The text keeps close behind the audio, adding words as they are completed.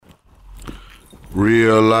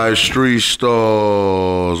Real life street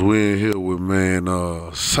stars. We in here with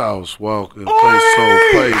Sauce walking,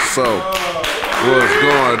 peso. What's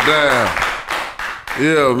going down?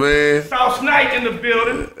 Yeah, man. Sauce Knight in the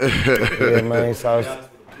building. Yeah, man. Sauce.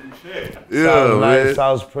 Yeah, Sauce Knight, man.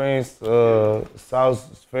 Sauce Prince,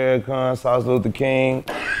 Sauce Farrakhan, Sauce Luther King,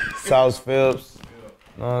 Sauce Phillips.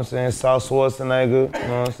 You know what I'm saying? Sauce Schwarzenegger. You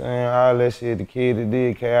know what I'm saying? All that shit. The kid that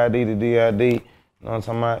did KID, the DID. You know what I'm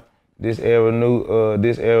talking about? This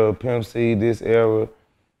era Pimp C, this era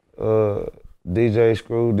DJ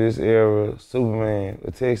Screw, this era Superman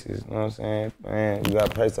of Texas, you know what I'm saying? Man, we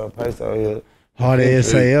got peso here. Hardest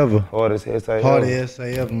essay ever. Hardest essay ever. Hardest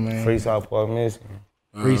essay ever, man. Free South Park, Michigan.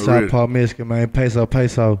 Free South Park, Michigan, man. Peso.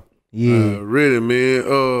 Yeah. Really, man.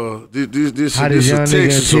 This How a this young nigga in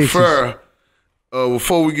Texas Texas? affair.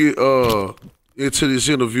 Before we get into this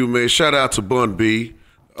interview, man, shout out to Bun B,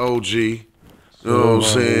 OG. You know what I'm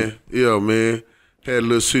saying? Yeah, man. Had a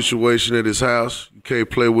little situation at his house. You can't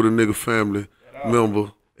play with a nigga family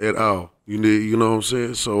member at all. You know what I'm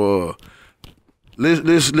saying? So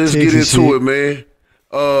let's get into shit. it, man.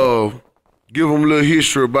 Give them a little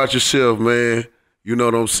history about yourself, man. You know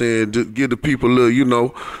what I'm saying? Give the people a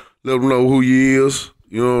little, let them know who you is.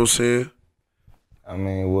 You know what I'm saying? I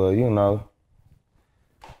mean, well,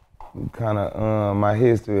 kind of my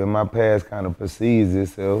history and my past kind of precedes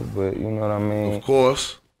itself, but you know what I mean? Of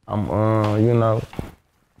course. I'm that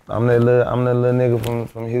little nigga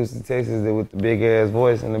from Houston, Texas, that with the big ass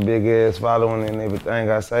voice and the big ass following and everything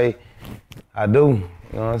I say, I do. You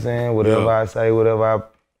know what I'm saying? Whatever I say, whatever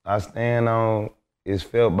I stand on is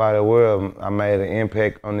felt by the world. I made an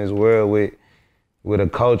impact on this world with a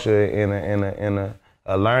culture and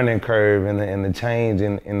a learning curve and the change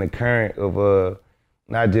in the current of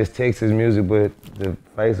not just Texas music, but the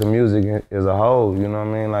face of music as a whole. You know what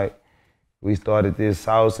I mean? Like, we started this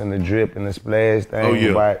sauce and the drip and the splash thing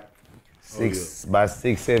about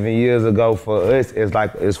 6-7 years ago. For us, it's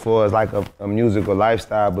like as far as like a musical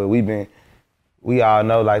lifestyle, but we all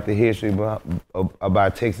know like the history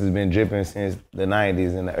about Texas been dripping since the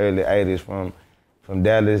 90s and the early 80s from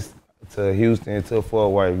Dallas to Houston to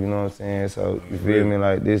Fort Worth, you know what I'm saying? So you feel me?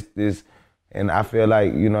 Like this, and I feel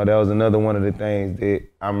like, that was another one of the things that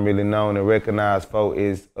I'm really known and recognized for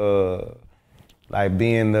is like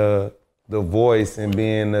being the voice and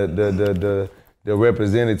being the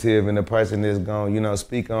representative and the person that's going,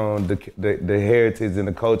 speak on the heritage and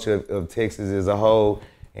the culture of Texas as a whole,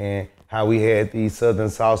 and how we had these southern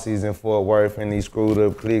saucies in Fort Worth and these screwed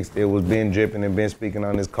up cliques that was been dripping and been speaking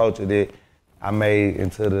on this culture that I made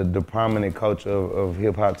into the prominent culture of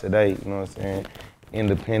hip hop today, you know what I'm saying?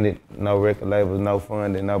 Independent, no record labels, no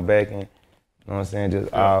funding, no backing, you know what I'm saying?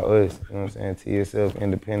 Just all us, you know what I'm saying? To yourself,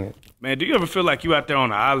 independent. Man, do you ever feel like you out there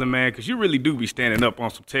on the island, man? Because you really do be standing up on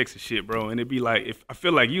some Texas shit, bro. And it be like, I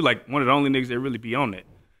feel like you like one of the only niggas that really be on that.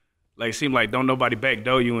 Like, it seem like don't nobody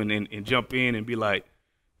backdoor you and jump in and be like,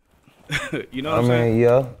 you know what I'm saying?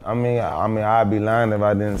 Yeah. I mean, I'd be lying if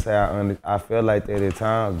I didn't say I feel like that at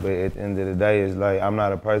times, but at the end of the day, it's like I'm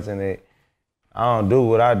not a person that, I don't do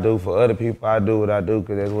what I do for other people. I do what I do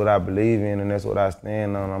because that's what I believe in and that's what I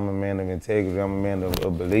stand on. I'm a man of integrity. I'm a man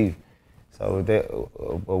of belief. So with that,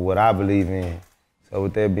 of what I believe in. So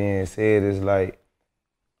with that being said, it's like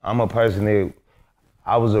I'm a person that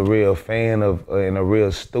I was a real fan of and a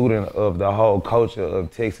real student of the whole culture of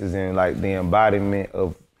Texas and like the embodiment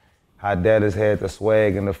of how Dallas had the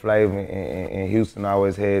swag and the flavor and Houston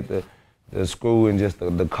always had the screw and just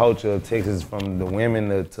the culture of Texas, from the women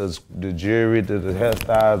to the jewelry to the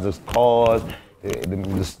hairstyles, the cars,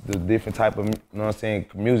 the different type of,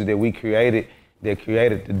 music that we created, that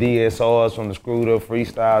created the DSRs from the screwed up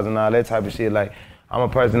freestyles and all that type of shit. Like, I'm a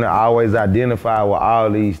person that always identified with all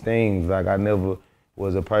these things. Like, I never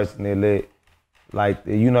was a person that let, like,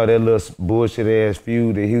 that little bullshit ass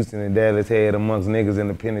feud that Houston and Dallas had amongst niggas in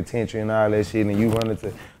the penitentiary and all that shit, and you run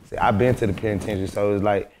into, I've been to the penitentiary, so it's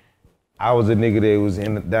like, I was a nigga that was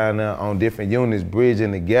down there on different units,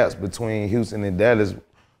 bridging the gaps between Houston and Dallas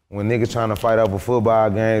when niggas trying to fight over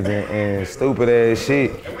football games and stupid ass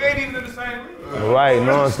shit. And we ain't even in the same league. Right, you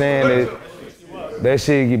know what I'm saying? That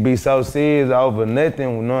shit could be so serious over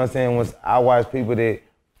nothing, you know what I'm saying? Once I watch people that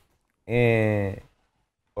in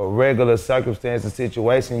a regular circumstance and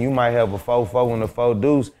situation, you might have a 4-4 and a 4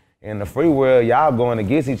 deuce. In the free world, y'all going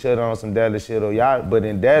against each other on some Dallas shit, or y'all, but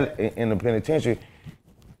in the penitentiary,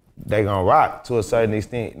 they gonna rock to a certain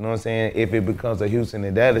extent, you know what I'm saying? If it becomes a Houston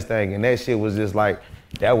and Dallas thing, and that shit was just like,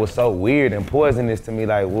 that was so weird and poisonous to me.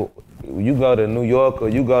 Like, you go to New York or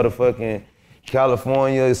you go to fucking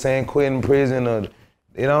California, San Quentin prison, or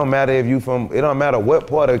It don't matter if it don't matter what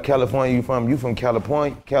part of California you from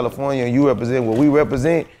California, and you represent what we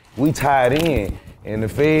represent, we tied in. And the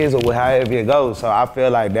feds or however it goes. So I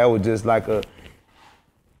feel like that was just like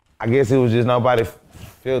I guess it was just nobody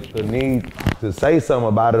felt the need to say something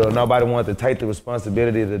about it, or nobody wanted to take the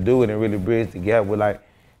responsibility to do it and really bridge the gap with like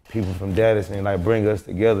people from Dallas and like bring us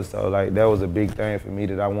together. So like that was a big thing for me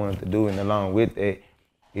that I wanted to do. And along with that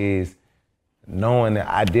is knowing and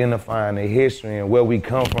identifying the history and where we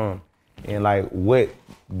come from and like what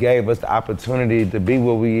gave us the opportunity to be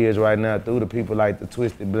where we is right now through the people like the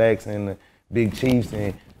Twisted Blacks and the Big Chiefs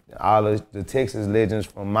and all of the Texas legends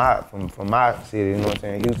from my city, you know what I'm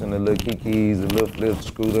saying? Houston, the Lil Kikis, the Lil Flips,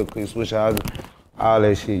 Screwed Up, Quick Switch Houses, all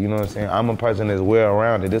that shit, you know what I'm saying? I'm a person that's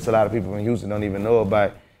well-rounded. There's a lot of people in Houston don't even know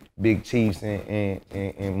about Big Chiefs and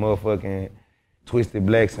motherfucking Twisted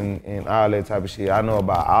Blacks and all that type of shit. I know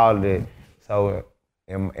about all of that. So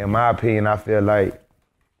in my opinion, I feel like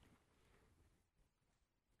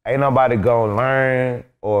ain't nobody gonna learn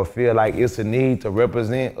or feel like it's a need to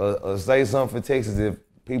represent or say something for Texas if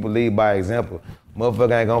people lead by example.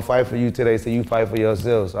 Motherfucker ain't gonna fight for you till they say you fight for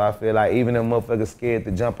yourself. So I feel like even if motherfuckers scared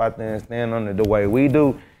to jump out there and stand on it the way we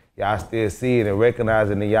do, y'all still see it and recognize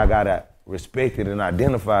it, and y'all gotta respect it and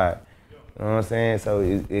identify it. You know what I'm saying? So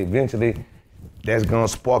eventually that's gonna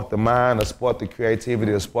spark the mind or spark the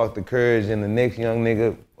creativity or spark the courage in the next young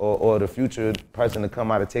nigga or the future person to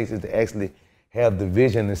come out of Texas to actually have the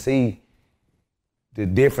vision to see the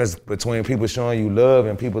difference between people showing you love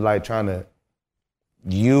and people like trying to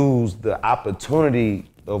use the opportunity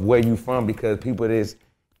of where you from, because people that's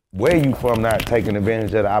where you from not taking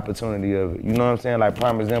advantage of the opportunity of it. You know what I'm saying? Like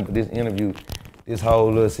prime example, this interview, this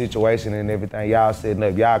whole little situation and everything, y'all setting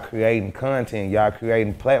up, y'all creating content, y'all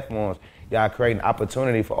creating platforms, y'all creating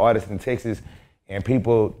opportunity for artists in Texas and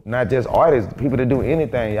people, not just artists, people that do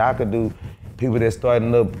anything. Y'all could do people that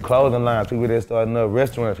starting up clothing lines, people that starting up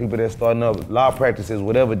restaurants, people that starting up law practices,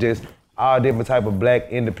 whatever, just all different type of black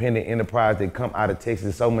independent enterprise that come out of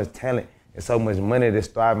Texas. So much talent and so much money that's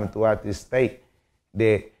thriving throughout this state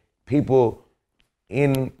that people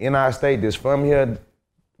in our state that's from here,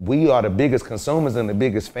 we are the biggest consumers and the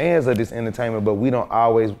biggest fans of this entertainment, but we don't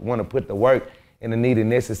always want to put the work and the needed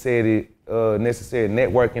necessary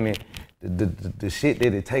networking and the shit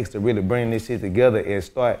that it takes to really bring this shit together and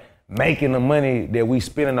start making the money that we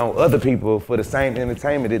spending on other people for the same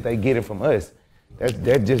entertainment that they getting from us. That's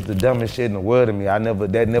just the dumbest shit in the world to me.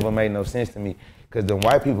 That never made no sense to me. Cause the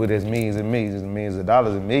white people that's millions and millions and millions of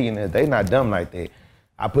dollars and millionaires, they not dumb like that.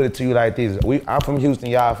 I put it to you like this. I'm from Houston,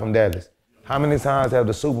 y'all from Dallas. How many times have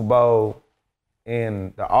the Super Bowl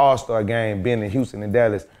and the All-Star game been in Houston and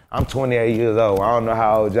Dallas? I'm 28 years old. I don't know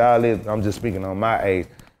how old y'all is. I'm just speaking on my age.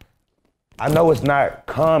 I know it's not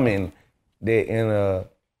common that in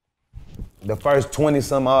the first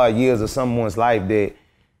 20-some odd years of someone's life that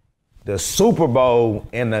the Super Bowl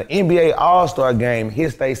and the NBA All-Star game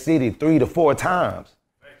hits their city 3 to 4 times.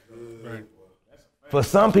 For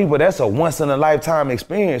some people, that's a once-in-a-lifetime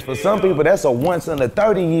experience. For some people, that's a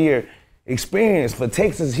once-in-a-30-year experience. For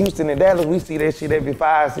Texas, Houston, and Dallas, we see that shit every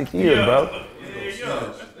 5-6 years, bro.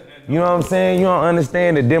 You know what I'm saying? You don't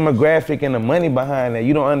understand the demographic and the money behind that.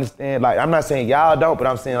 You don't understand, like, I'm not saying y'all don't, but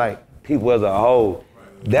I'm saying, like, people as a whole.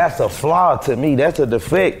 That's a flaw to me. That's a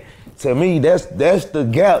defect. To me, that's the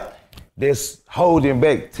gap that's holding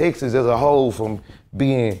back Texas as a whole from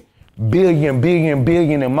being billion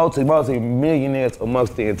and multi-millionaires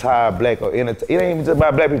amongst the entire black or it ain't even just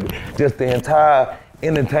about black people, just the entire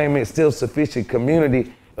entertainment self-sufficient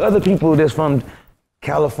community. Other people that's from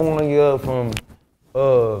California, from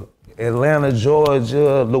Atlanta,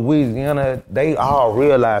 Georgia, Louisiana, they all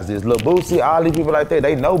realize this. Lil Boosie, all these people like that,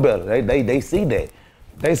 they know better. They see that.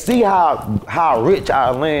 They see how rich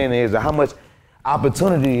our land is and how much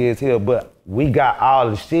opportunity is here, but we got all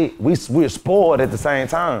the shit. We're spoiled at the same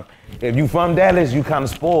time. If you from Dallas, you kind of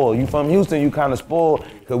spoiled. You from Houston, you kind of spoiled,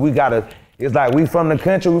 because it's like we from the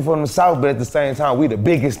country, we from the South, but at the same time, we the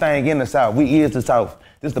biggest thing in the South. We is the South.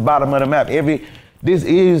 This is the bottom of the map. This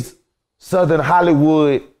is Southern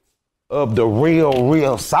Hollywood of the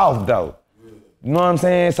real South, though. You know what I'm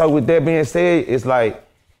saying? So with that being said, it's like,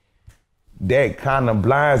 that kind of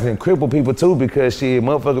blinds and cripple people too, because shit,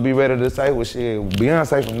 motherfucker be ready to say, well shit,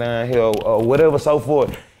 Beyonce from down here or whatever, so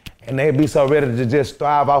forth. And they be so ready to just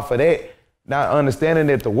thrive off of that, not understanding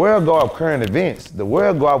that the world go off current events. The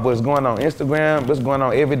world go off what's going on Instagram, what's going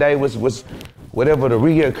on every day, what's whatever the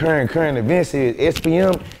reoccurring current events is.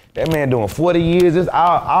 SPM, that man doing 40 years. It's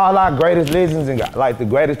all our greatest legends and like the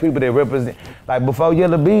greatest people that represent. Like before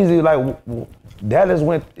Yella Beezy, like Dallas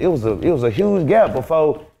went, it was a huge gap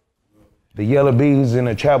before the Yella Bees and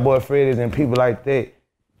the Trap Boy Freddy's and people like that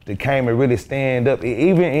that came and really stand up.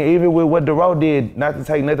 Even with what Dero did, not to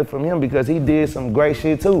take nothing from him, because he did some great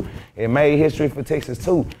shit too. It made history for Texas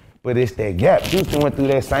too. But it's that gap. Houston went through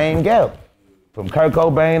that same gap. From Kurt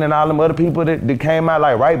Cobain and all them other people that came out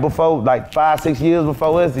like right before, like 5-6 years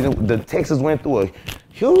before us, the Texas went through a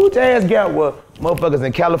huge ass gap where motherfuckers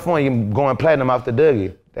in California going platinum off the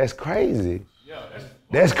Dougie. That's crazy.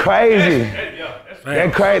 That's crazy.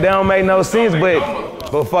 That's crazy. That don't make no sense.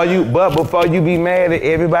 But before you be mad at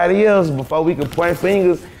everybody else, before we can point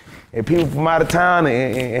fingers at people from out of town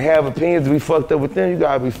and have opinions to be fucked up with them, you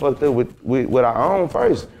gotta be fucked up with our own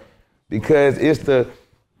first. Because I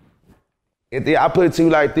put it to you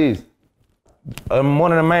like this.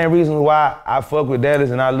 One of the main reasons why I fuck with Dallas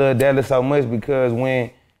and I love Dallas so much, because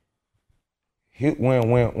when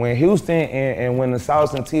Houston and when the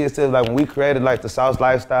Sauce and TSL, like when we created like the Sauce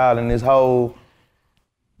lifestyle and this whole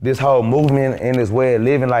movement and this way of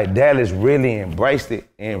living, like Dallas really embraced it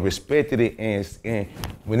and respected it, and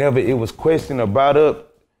whenever it was questioned or brought up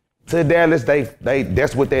to Dallas, they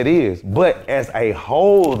that's what that is. But as a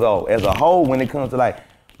whole though, when it comes to like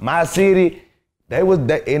my city,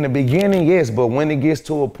 in the beginning, yes, but when it gets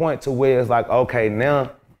to a point to where it's like, okay,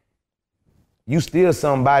 now you still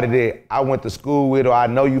somebody that I went to school with, or I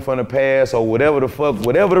know you from the past, or whatever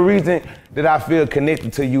the reason that I feel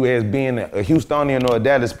connected to you as being a Houstonian or a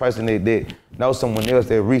Dallas person that knows someone else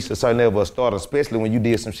that reached a certain level of stardom, especially when you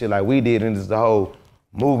did some shit like we did, and it's the whole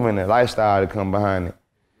movement and lifestyle that come behind it.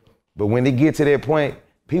 But when it get to that point,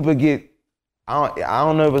 people get, I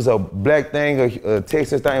don't know if it's a black thing or a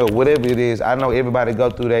Texas thing or whatever it is. I know everybody go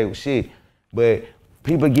through that shit, but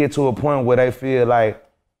people get to a point where they feel like,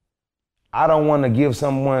 I don't want to give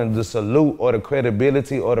someone the salute or the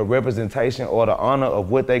credibility or the representation or the honor of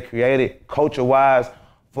what they created culture-wise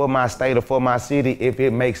for my state or for my city if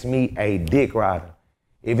it makes me a dick rider,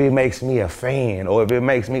 if it makes me a fan, or if it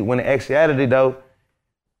makes me, when in actuality though.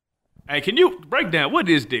 Hey, can you break down what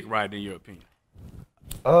is dick riding in your opinion?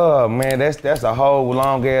 Oh man, that's a whole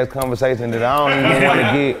long ass conversation that I don't even want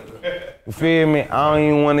to get. You feel me? I don't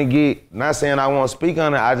even want to get. Not saying I won't speak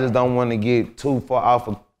on it. I just don't want to get too far off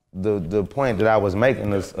of the point that I was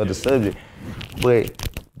making of the subject. But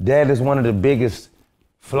that is one of the biggest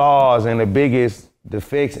flaws and the biggest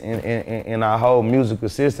defects in our whole musical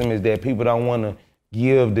system, is that people don't want to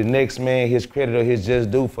give the next man his credit or his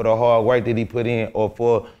just due for the hard work that he put in, or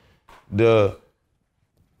for the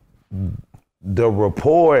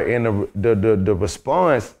rapport and the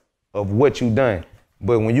response of what you done.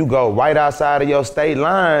 But when you go right outside of your state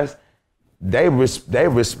lines, they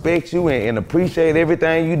respect you and appreciate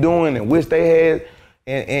everything you doing and wish they had.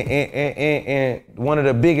 And one of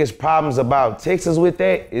the biggest problems about Texas with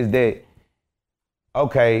that is that,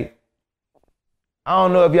 okay, I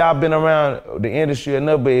don't know if y'all been around the industry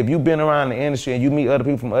enough, but if you've been around the industry and you meet other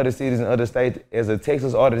people from other cities and other states, as a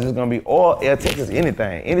Texas artist, it's gonna be all Texas,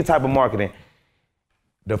 anything, any type of marketing.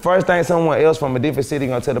 The first thing someone else from a different city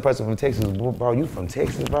gonna tell the person from Texas, bro, you from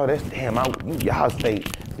Texas, bro? That's damn, y'all state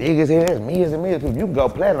big as hell. That's millions and millions of people. You can go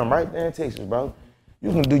platinum right there in Texas, bro.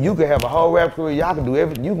 You can have a whole rap career. Y'all can do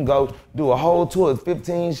everything. You can go do a whole tour of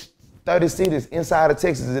 15, 30 cities inside of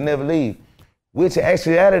Texas and never leave, which in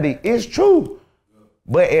actuality is true.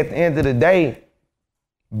 But at the end of the day,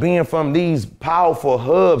 being from these powerful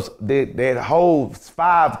hubs that hold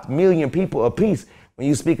 5 million people apiece, when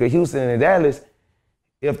you speak of Houston and Dallas,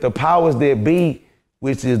 if the powers that be,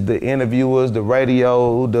 which is the interviewers, the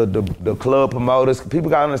radio, the club promoters, people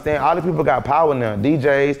gotta understand, all the people got power now,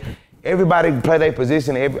 DJs, everybody play their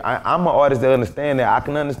position. I'm an artist that understand that. I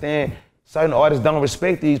can understand certain artists don't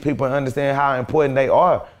respect these people and understand how important they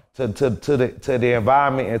are to the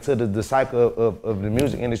environment and to the cycle of the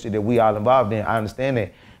music industry that we all involved in. I understand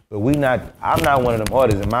that. But I'm not one of them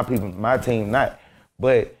artists, and my people, my team not.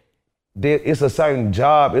 But it's a certain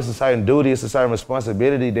job, it's a certain duty, it's a certain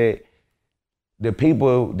responsibility that the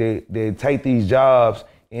people that take these jobs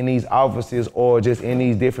in these offices or just in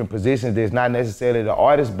these different positions that's not necessarily the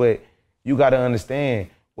artist, but you gotta understand,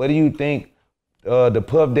 what do you think the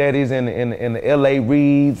Puff Daddies and the L.A.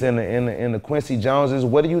 Reids and the Quincy Joneses,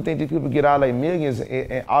 what do you think these people get all their millions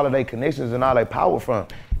and all of their connections and all their power from?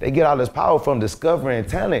 They get all this power from discovering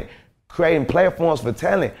talent, creating platforms for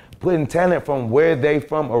talent, putting talent from where they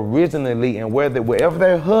from originally and wherever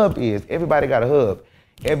their hub is. Everybody got a hub.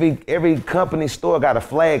 Every company store got a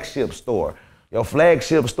flagship store. Your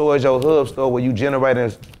flagship store is your hub store where you generate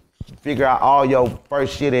and figure out all your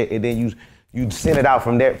first shit at, and then you send it out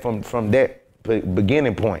from that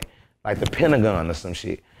beginning point, like the Pentagon or some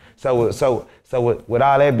shit. So with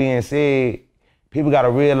all that being said, people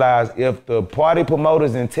gotta realize, if the party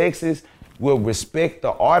promoters in Texas will respect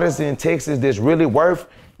the artists in Texas that's really worth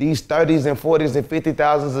these 30s and 40s and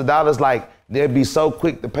 $50,000s, like they'd be so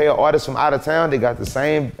quick to pay an artist from out of town. They got the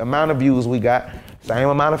same amount of views we got, same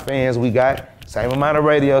amount of fans we got, same amount of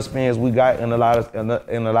radio spins we got in a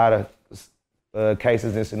lot of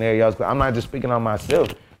cases and scenarios. I'm not just speaking on myself,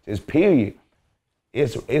 just period.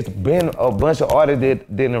 It's been a bunch of artists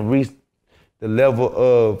that didn't reach the level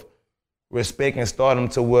of respect and stardom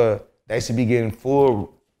to where they should be getting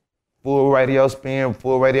full radio spin,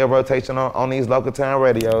 full radio rotation on these local town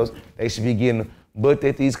radios. They should be getting booked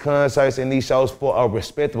at these concerts and these shows for a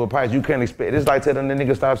respectable price. You can't expect, it's like telling the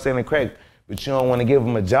nigga stop selling crack, but you don't want to give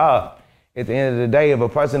them a job. At the end of the day, if a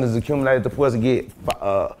person has accumulated the force to get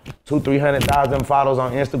 200,000-300,000 followers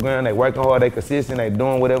on Instagram, they working hard, they consistent, they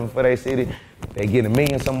doing whatever for their city, they get 1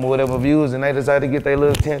 million, some whatever views, and they decide to get their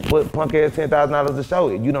little punk ass $10,000 a show.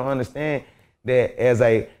 You don't understand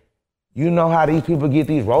that you know how these people get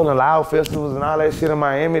these Rolling Loud festivals and all that shit in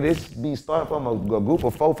Miami. This be starting from a group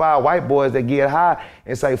of 4-5 white boys that get high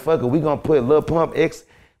and say, fuck it, we gonna put Lil Pump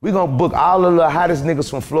we gonna book all the little hottest niggas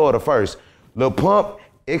from Florida first. Lil Pump,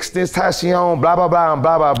 XXXTentacion, blah, blah, blah, and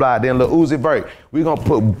blah, blah, blah. Then Lil Uzi Vert. We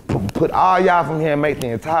gonna put all y'all from here and make the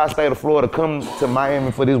entire state of Florida come to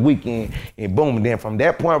Miami for this weekend. And boom, and then from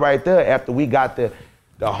that point right there, after we got the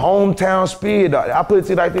hometown speed, I put it to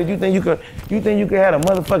you like this, you think you can have a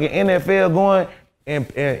motherfucking NFL going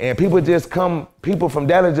and people from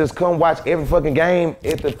Dallas just come watch every fucking game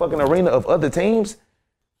at the fucking arena of other teams?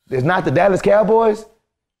 It's not the Dallas Cowboys?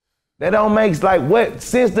 That don't make, like, what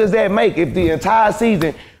sense does that make if the entire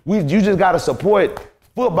season you just gotta support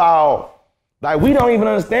football? Like, we don't even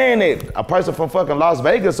understand that a person from fucking Las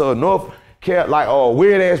Vegas or North Carolina, like, or a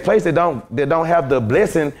weird ass place that don't have the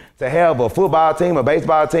blessing to have a football team, a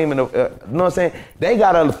baseball team, and you know what I'm saying? They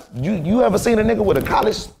gotta. You ever seen a nigga with a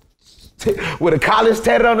college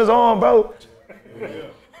tatted on his arm, bro?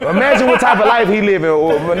 Imagine what type of life he living.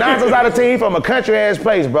 9 times out of 10, he from a country ass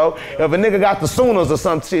place, bro. If a nigga got the Sooners or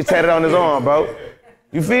some shit tatted on his arm, bro.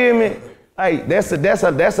 You feel me? Like, that's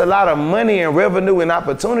a lot of money and revenue and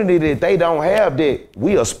opportunity that they don't have that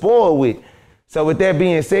we are spoiled with. So with that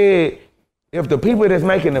being said, if the people that's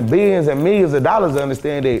making the billions and millions of dollars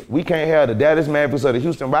understand that we can't have the Dallas Mavericks or the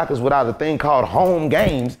Houston Rockets without a thing called home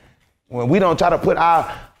games, when we don't try to put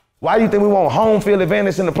why do you think we want home field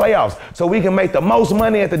advantage in the playoffs? So we can make the most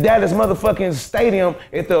money at the Dallas motherfucking stadium,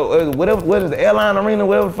 at the what is the Airline Arena,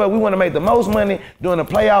 whatever the fuck. We want to make the most money during the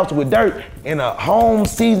playoffs with dirt in the home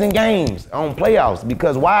season games on playoffs.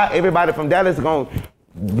 Because why? Everybody from Dallas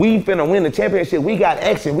we finna win the championship. We got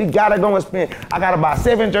action. We gotta go and spend. I gotta buy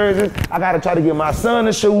 7 jerseys. I gotta try to get my son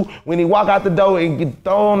a shoe when he walk out the door and get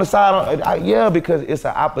thrown on the side. Yeah, because it's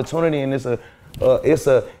an opportunity and it's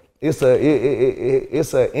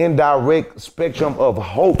an indirect spectrum of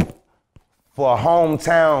hope for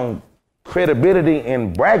hometown credibility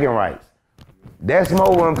and bragging rights. That's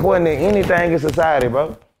more important than anything in society,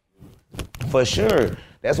 bro. For sure.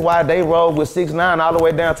 That's why they rolled with 6ix9ine all the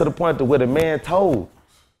way down to the point to where the man told.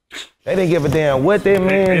 They didn't give a damn what that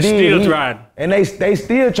man did. Still tried. And they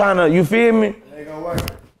still trying to, you feel me? It ain't gonna work.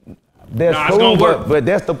 That's nah, cool, it's gonna work. But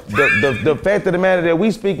that's the fact of the matter that we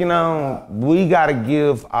speaking on, we gotta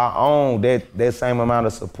give our own that same amount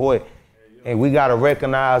of support. And we gotta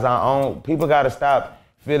recognize our own. People gotta stop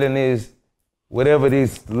feeling this, whatever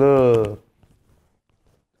this little,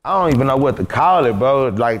 I don't even know what to call it, bro.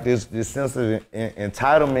 Like this sense of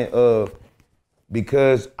entitlement of,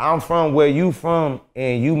 because I'm from where you from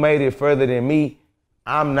and you made it further than me,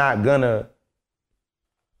 I'll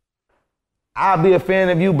be a fan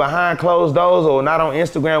of you behind closed doors or not on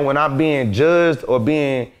Instagram when I'm being judged or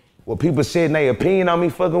people sharing their opinion on me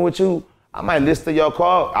fucking with you. I might listen to your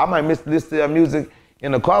car. I might listen to your music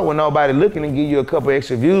in the car when nobody looking and give you a couple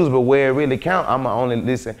extra views, but where it really count, I'ma only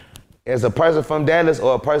listen as a person from Dallas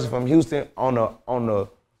or a person from Houston on a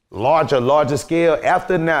larger scale.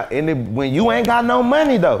 After now, when you ain't got no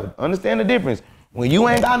money though, understand the difference. When you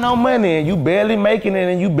ain't got no money and you barely making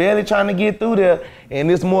it and you barely trying to get through there,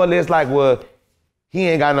 and it's more or less like, well, he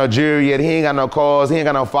ain't got no jury yet, he ain't got no cars, he ain't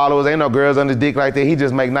got no followers, ain't no girls on his dick like that, he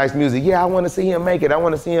just make nice music. Yeah, I want to see him make it,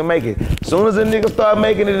 Soon as a nigga start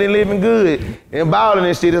making it and living good and balling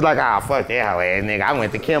and shit, it's like, fuck that hoe ass nigga. I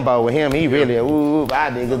went to Kimbo with him, he really, I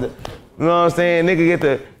nigga. You know what I'm saying? Nigga get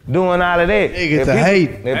to doing all of that. Nigga to hate.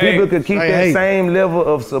 If people could keep that same level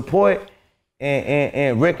of support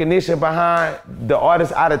and recognition behind the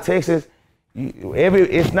artists out of Texas,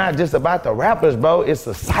 it's not just about the rappers, bro. It's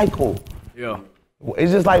a cycle. Yeah.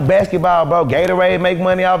 It's just like basketball, bro. Gatorade make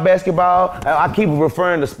money off basketball. I keep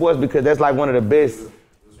referring to sports because that's like one of the best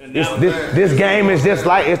This game is just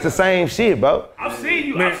like it's the same shit, bro. I've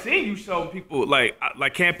seen you show people like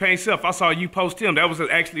Campaign Self. I saw you post him. That was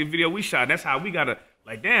actually a video we shot. That's how we gotta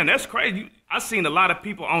like. Damn, that's crazy. I seen a lot of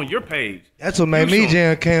people on your page. That's what made me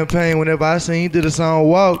jam Campaign. Whenever I seen he did a song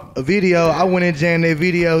Walk, a video, I went and jammed that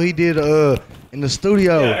video he did in the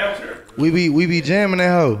studio. Yeah, we be jamming that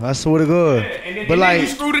hoe. I swear to God. Yeah, but like, you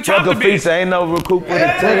screwed the top feature ain't no recoup for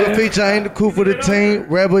the team. Feature ain't the coup for the team.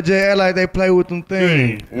 Rebel J act like they play with them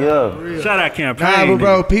things. Yeah. Shout out Campaign. Nah, but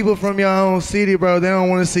bro, people from your own city, bro, they don't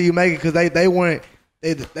want to see you make it because they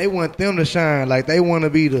want them to shine. Like they want to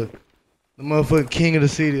be the motherfucking king of the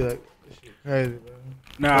city. Like this shit crazy, bro.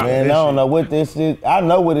 Nah, man, I don't know what this shit. I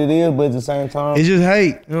know what it is, but at the same time, it's just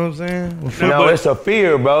hate. You know what I'm saying? No, it's a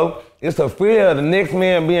fear, bro. It's a fear of the next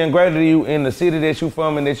man being greater than you in the city that you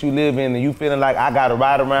from and that you live in, and you feeling like I gotta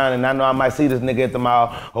ride around and I know I might see this nigga at the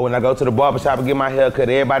mall, or when I go to the barbershop and get my hair cut,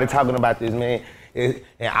 everybody talking about this, man. And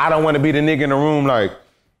I don't want to be the nigga in the room like,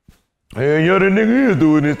 hey, yo, that nigga is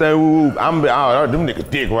doing this thing. Woo. Them niggas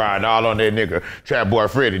dick riding all on that nigga Trap Boy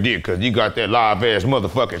Freddy dick, cause you got that live ass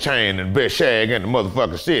motherfucking chain and best shag in the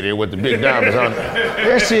motherfucking city with the big diamonds on it.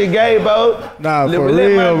 That shit gay, bro. Nah, for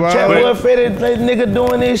real, bro. Trap Boy Freddy, that nigga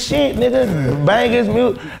doing this shit, nigga, bang his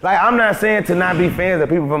music. Like, I'm not saying to not be fans of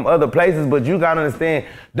people from other places, but you gotta understand,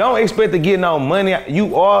 don't expect to get no money.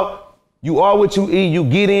 You are what you eat, you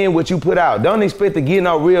get in what you put out. Don't expect to get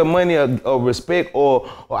no real money or respect or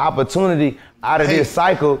opportunity out of this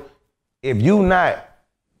cycle if you not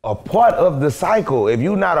a part of the cycle, if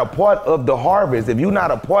you not a part of the harvest, if you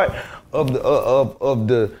not a part of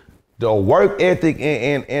the work ethic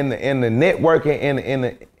and the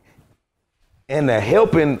networking and the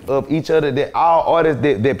helping of each other that all artists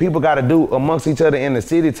that people gotta do amongst each other in the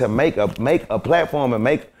city to make a platform and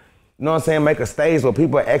make, you know what I'm saying, make a stage where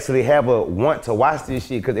people actually have a want to watch this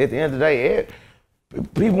shit. Because at the end of the day,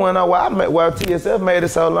 people want to know why TSF made it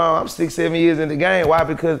so long. I'm 6-7 years in the game. Why?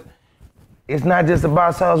 Because it's not just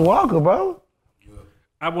about Sauce Walker, bro.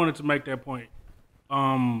 I wanted to make that point.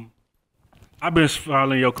 I've been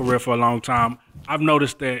following your career for a long time. I've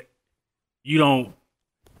noticed that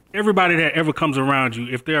everybody that ever comes around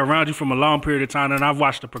you, if they're around you from a long period of time, and I've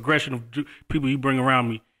watched the progression of people you bring around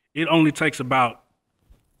me, it only takes about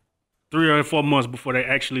 3 or 4 months before they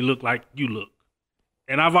actually look like you look.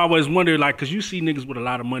 And I've always wondered, like, because you see niggas with a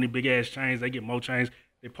lot of money, big ass chains, they get more chains,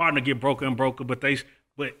 their partner get broker, but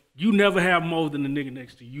you never have more than the nigga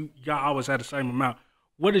next to you. Y'all always have the same amount.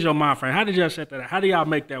 What is your mind frame? How did y'all set that up? How do y'all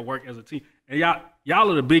make that work as a team? And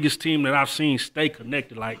y'all are the biggest team that I've seen stay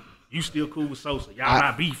connected. Like, you still cool with Sosa. Y'all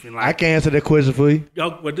not beefing. Like, I can answer that question for you.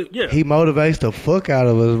 Yeah. He motivates the fuck out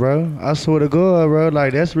of us, bro. I swear to God, bro.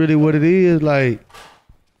 Like, that's really what it is. Like,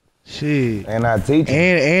 shit. And I teach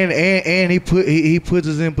him. And he puts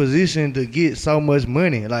us in position to get so much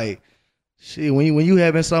money. Like, shit, when you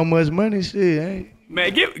having so much money, shit, ain't.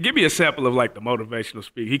 Man, give me a sample of like the motivational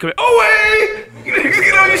speak. He come, get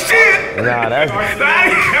on your shit. Nah, that's.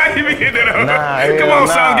 I didn't even get that. Come on,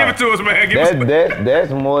 son, give it to us, man.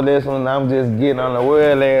 That's more or less when I'm just getting on the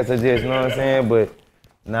world ass or just, you know what I'm saying? But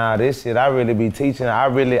nah, this shit I really be teaching.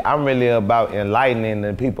 I'm really about enlightening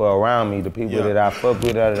the people around me, the people that I fuck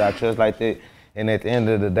with, that I trust like that. And at the end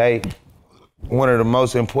of the day, one of the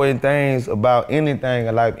most important things about anything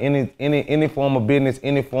in life, any form of business,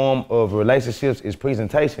 any form of relationships is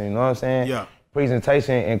presentation, you know what I'm saying? Yeah.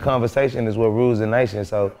 Presentation and conversation is what rules the nation.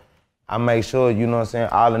 So I make sure, you know what I'm saying,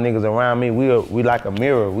 all the niggas around me, we like a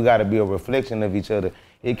mirror. We gotta be a reflection of each other.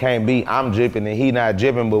 It can't be I'm dripping and he not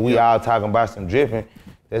dripping, but we all talking about some dripping.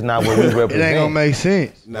 That's not what we represent. It ain't gonna make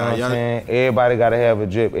sense. You know what I'm saying? Everybody gotta have a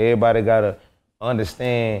drip. Everybody gotta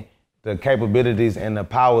understand the capabilities and the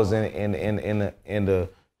powers and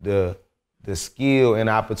the skill and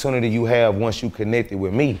the opportunity you have once you connected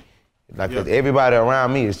with me. Like, 'cause everybody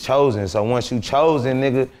around me is chosen. So once you chosen,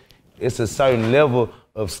 nigga, it's a certain level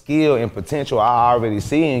of skill and potential I already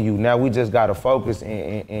see in you. Now we just gotta focus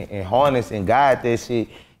and harness and guide that shit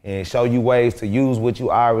and show you ways to use what you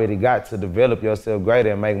already got to develop yourself greater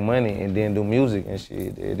and make money and then do music and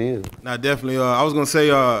shit. It is. Now, definitely, I was gonna say,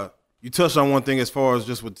 you touched on one thing as far as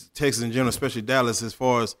just with Texas in general, especially Dallas, as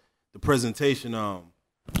far as the presentation. A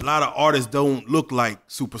lot of artists don't look like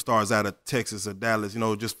superstars out of Texas or Dallas, you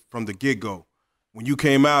know, just from the get-go. When you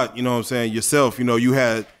came out, you know what I'm saying, yourself, you know, you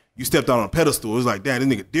stepped out on a pedestal. It was like, damn,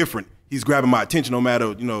 this nigga different. He's grabbing my attention no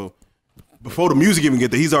matter, you know, before the music even get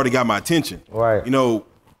there, he's already got my attention. Right. You know,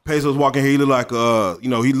 Peso's walking here, he looked like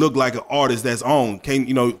he looked like an artist that's on.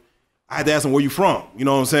 You know, I had to ask him where you from. You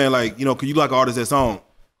know what I'm saying? Like, you know, cause you like an artist that's on.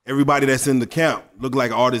 Everybody that's in the camp look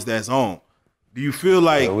like an artist that's on. Do you feel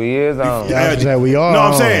like We is on. Yeah, I was saying we are No,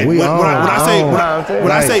 I'm on. saying We when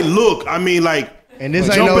on. I say look, I mean like And this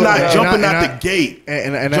ain't jumping no- out, and jumping I- out and the gate,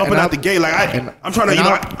 and jumping I- out the gate. Like I'm trying to,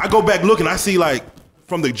 and I go back looking, I see like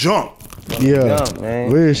from the jump, Yeah, Jump,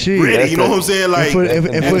 man. real shit. ready. You know what I'm saying? Like for- at and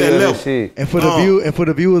that for- level. shit. And for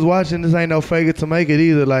the viewers watching, this ain't no fake it to make it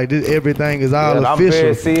either. Like this, everything is all I'm very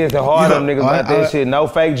official. serious and hard on niggas about that shit. No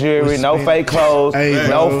fake jewelry, no spend- fake clothes, Hey,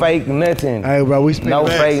 no bro. fake nothing. Hey, bro, we spend No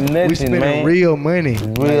fake we nothing, spending man. real money,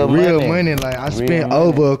 Real real money. money. Like I Real spent money.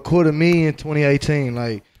 over $250,000 2018.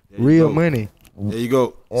 Like real go. money. There you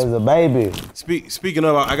go. As a baby. Speaking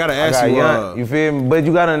of, I gotta I ask got you. young, you feel me? But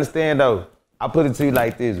you gotta understand though. I put it to you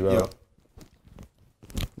like this, bro. Yeah.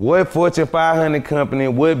 What Fortune 500 company,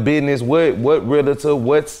 what business, what realtor,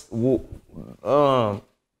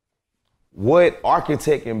 what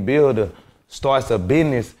architect and builder starts a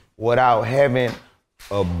business without having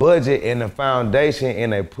a budget and a foundation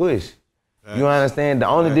and a push? You understand? The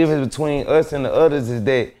only difference between us and the others is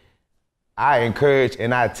that I encourage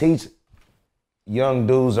and I teach young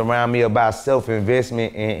dudes around me about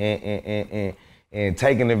self-investment and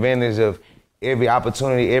taking advantage of every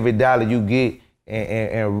opportunity, every dollar you get,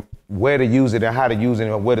 and where to use it and how to use it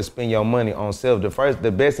and where to spend your money on self.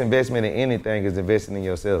 The best investment in anything is investing in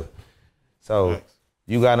yourself. So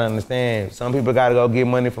you gotta understand, some people gotta go get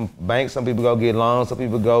money from banks, some people go get loans, some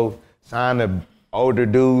people go sign to older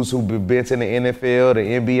dudes who been to the NFL, the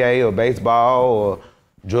NBA, or baseball, or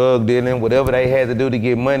drug dealing, whatever they had to do to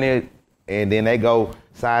get money, and then they go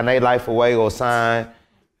sign their life away or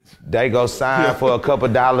they go sign for a couple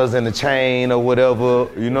dollars in the chain or whatever,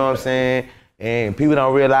 you know what I'm saying? And people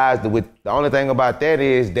don't realize the only thing about that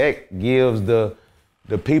is that gives the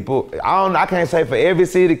people, I can't say for every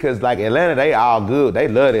city, because like Atlanta, they all good. They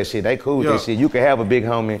love that shit. They cool with that shit. You can have a big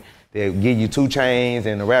homie that give you 2 chains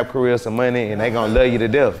and a rap career, some money, and they gonna love you to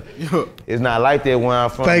death. It's not like that where I'm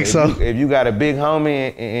from. Think so. If you got a big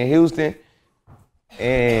homie in Houston,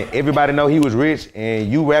 and everybody know he was rich, and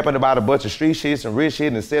you rapping about a bunch of street shit, some rich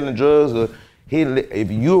shit, and selling drugs, or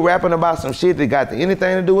if you rapping about some shit that got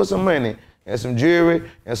anything to do with some money, and some jewelry,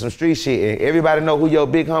 and some street shit, and everybody know who your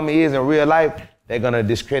big homie is in real life, they're gonna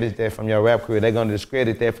discredit that from your rap career. They're gonna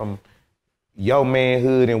discredit that from your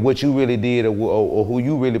manhood and what you really did or who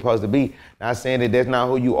you really supposed to be. Not saying that that's not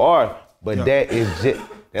who you are, but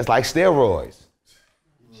that's like steroids.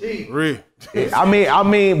 Real.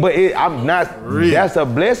 I'm not. Real. That's a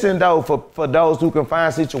blessing though for those who can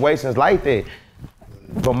find situations like that.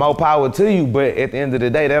 For more power to you, but at the end of the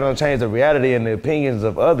day, that don't change the reality and the opinions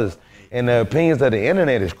of others. And the opinions of the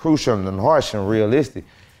internet is crucial and harsh and realistic.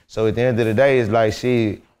 So at the end of the day, it's like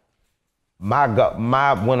shit. One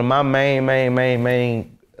of my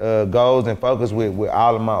main goals and focus with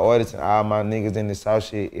all of my artists and all my niggas in the South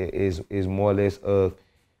shit is more or less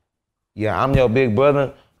yeah, I'm your big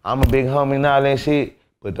brother, I'm a big homie and all that shit.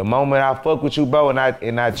 But the moment I fuck with you, bro,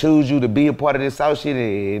 and I choose you to be a part of this South shit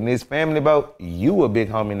and this family, bro, you a big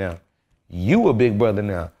homie now. You a big brother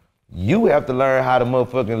now. You have to learn how to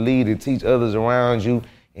motherfucking lead and teach others around you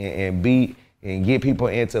and get people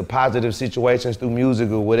into positive situations through music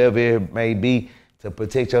or whatever it may be to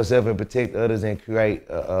protect yourself and protect others and create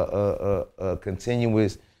a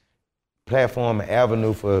continuous platform and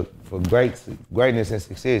avenue for greatness and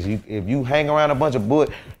success. If you hang around a bunch of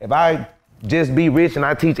bullshit, if I just be rich and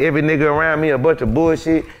I teach every nigga around me a bunch of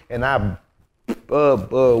bullshit and I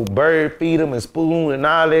bird feed them and spoon and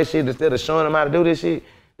all that shit instead of showing them how to do this shit,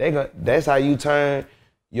 that's how you turn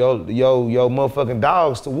your motherfucking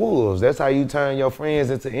dogs to wolves. That's how you turn your friends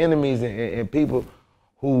into enemies and people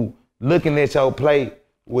who looking at your plate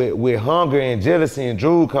with hunger and jealousy and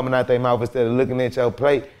drool coming out their mouth instead of looking at your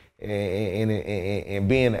plate and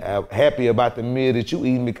being happy about the meal that you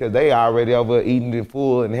eating because they already over eating and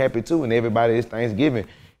full and happy too, and everybody is Thanksgiving.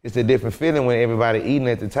 It's a different feeling when everybody eating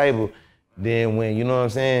at the table than when, you know what I'm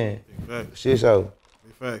saying? Facts. Shit show.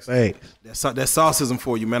 Facts. Hey, That's saucism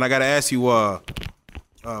for you, man. I gotta ask you,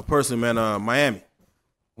 personally, man, Miami.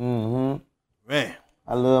 Mm-hmm. Man.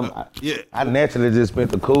 I love yeah. I naturally just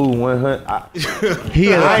spent the cool 100. he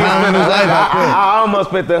had a time in his life out there. I almost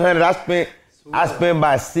spent the 100. I spent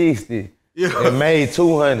by 60 and made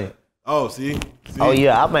 200. Oh, see? Oh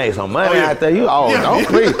yeah, I made some money out there. Yeah.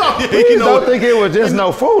 Please don't think it was just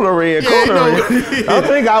no foolery and coolery. Don't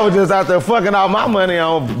think I was just out there fucking all my money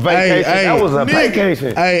on vacation. That was a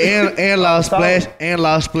vacation. Hey, and lost splash, and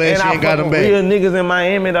I ain't got fuck him with back. real niggas in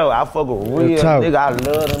Miami though. I fuck with real talk. niggas. I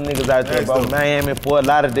love them niggas out there, bro. Miami, Fort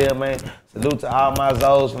Lauderdale, man. Salute to all my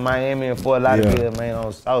Zoes from Miami and Fort Lauderdale, man,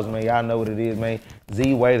 on South, man. Y'all know what it is, man.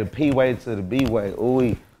 Z-way, the P-way to the B-way.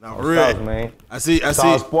 Ooh, Nah, On for real. sauce, man. I see.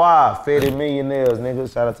 Sauce Squad, Fetty Millionaires,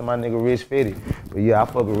 nigga. Shout out to my nigga Rich Fetty. But yeah, I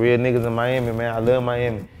fuck with real niggas in Miami, man. I love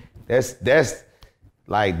Miami. That's the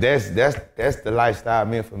lifestyle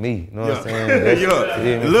meant for me. You know what I'm saying?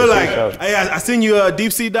 It look like. Hey, I seen you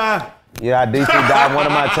deep sea dive. Yeah, I deep sea dive. One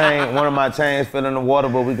of my chains fell in the water,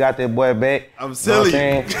 but we got that boy back. I'm telling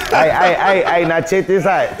you. Hey, now check this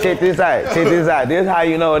out. This is how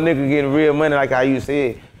you know a nigga getting real money, like how you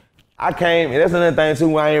said. I came, and that's another thing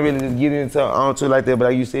too, I ain't really just getting onto like that, but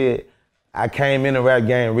like you said, I came in the rap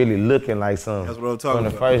game really looking like something. That's what I'm talking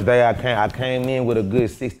about. From the first day I came in with a good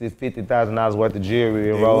 $50,000 worth of jewelry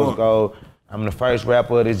and rose gold. I'm the first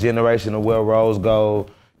rapper of this generation to wear rose gold,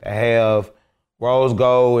 to have rose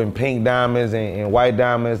gold and pink diamonds and white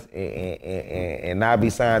diamonds and not be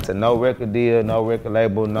signed to no record deal, no record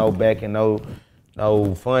label, no backing, no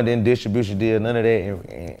funding, distribution deal, none of that.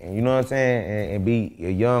 And you know what I'm saying? And be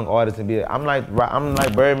a young artist and be I'm like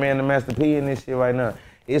Birdman and Master P in this shit right now.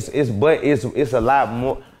 It's a lot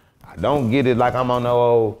more. I don't get it like I'm on no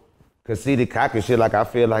old conceited cocky shit like I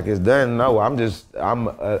feel like it's done. No, I'm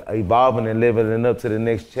evolving and leveling up to the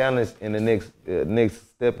next challenge and the next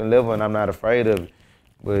step and level, and I'm not afraid of it.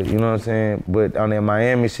 But you know what I'm saying? But on that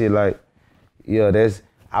Miami shit, like, yeah,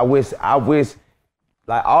 I wish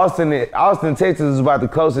like Austin, Texas is about the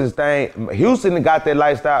closest thing. Houston got that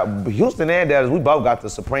lifestyle. Houston and Dallas, we both got the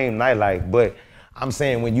supreme nightlife, but I'm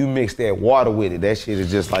saying when you mix that water with it, that shit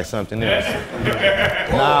is just like something else.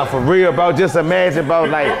 Nah, for real, bro. Just imagine, bro,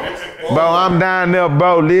 bro, I'm down there,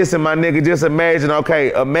 bro. Listen, my nigga, just imagine,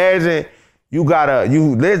 imagine you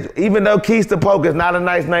even though Keystone Polk is not a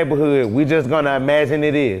nice neighborhood, we just gonna imagine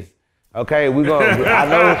it is. Okay, I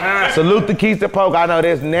know, salute the Keystone Polk. I know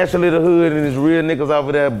that's naturally the hood and there's real niggas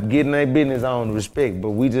over there getting their business on, respect, but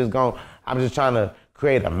I'm just trying to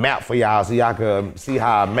create a map for y'all so y'all can see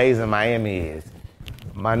how amazing Miami is.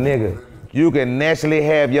 My nigga, you can naturally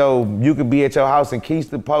you can be at your house in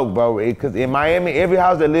Keystone Polk, bro, because in Miami, every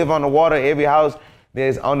house that live on the water, every house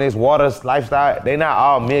that's on this water lifestyle, they not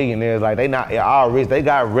all millionaires, like they not all rich, they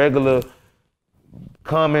got regular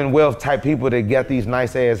Commonwealth type people that get these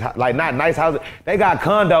nice ass, like not nice houses. They got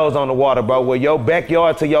condos on the water, bro, where your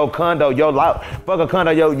backyard to your condo, fuck a condo,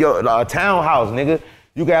 your townhouse, nigga.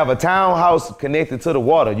 You can have a townhouse connected to the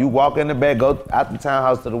water. You walk in the back, go out the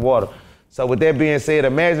townhouse to the water. So with that being said,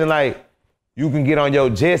 imagine like you can get on your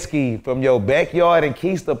jet ski from your backyard in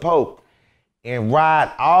Keystone Polk and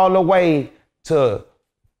ride all the way to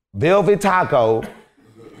Velvet Taco,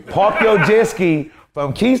 park your jet ski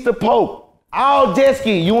from Keystone Polk, all jet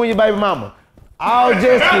ski, you and your baby mama, all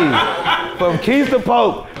jet ski from Keystone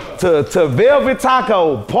Polk to Velvet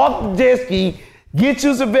Taco, park the jet ski, get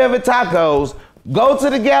you some Velvet Tacos, go to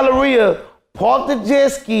the Galleria, park the jet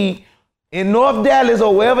ski in North Dallas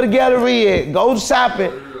or wherever the Galleria is, go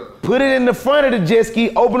shopping, put it in the front of the jet ski,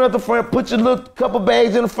 open up the front, put your little couple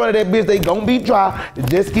bags in the front of that bitch, they gonna be dry, the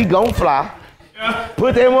jet ski gonna fly.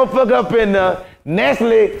 Put that motherfucker up in there,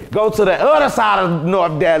 naturally go to the other side of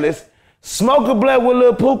North Dallas, smoke a blunt with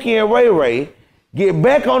Lil Pookie and Ray Ray, get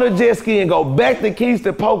back on the jet ski and go back to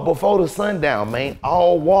Keystone Polk before the sundown, man.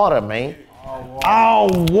 All water, man. All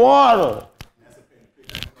water.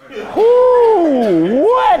 Ooh,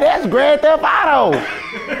 what? That's Grand Theft Auto.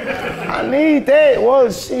 I need that.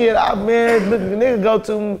 Well, shit, nigga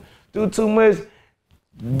go do too much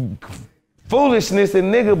foolishness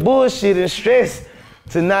and nigga bullshit and stress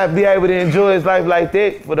to not be able to enjoy his life like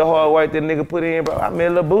that for the hard work that nigga put in, bro. I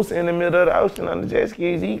met Lil Boosie in the middle of the ocean on the jet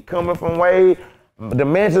skis. He coming from the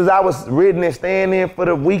mansions I was riding and staying in for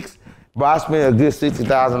the weeks, bro. I spent a good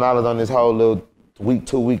 $60,000 on this whole little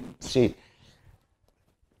 2-week shit.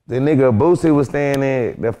 The nigga Boosie was staying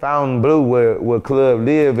in the Fountain Blue where Club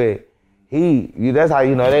live at. That's how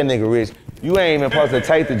you know that nigga rich. You ain't even supposed to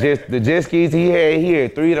take the jet skis he had here,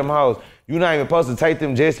 3 of them hoes. You not even supposed to take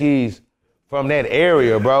them jet skis from that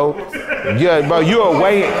area, bro. Yeah, bro, you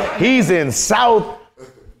away. He's in South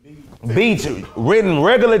Beach, ridden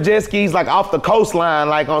regular jet skis like off the coastline,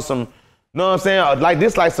 like on some, you know what I'm saying? Like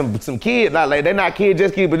this, like some kid, like they not kid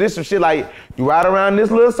jet skis, but this some shit like you ride around this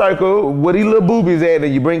little circle where these little boobies at,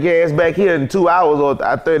 and you bring your ass back here in 2 hours or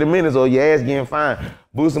 30 minutes, or your ass getting fined.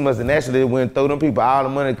 Boosie must have naturally went throw them people all the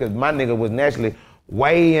money because my nigga was naturally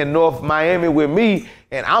way in North Miami with me,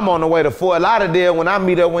 and I'm on the way to Fort Lauderdale when I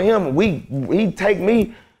meet up with him. He take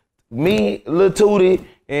me, Lil Tootie,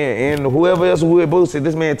 and whoever else was with Boosie.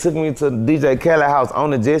 This man took me to DJ Khaled house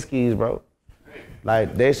on the jet skis, bro.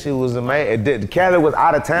 Like, that shit was amazing. Khaled was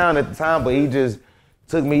out of town at the time, but he just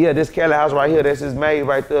took me, this Khaled house right here, that's his maid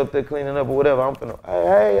right there up there cleaning up or whatever. I'm finna,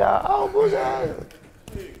 hey, y'all, Boosie.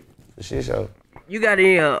 The shit show. You got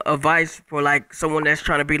any advice for like someone that's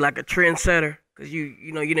trying to be like a trendsetter? Cause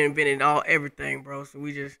you know you done invented everything, bro. So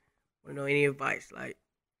we just want to know any advice, like,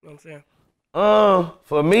 you know what I'm saying?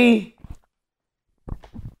 For me,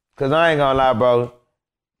 cause I ain't gonna lie, bro.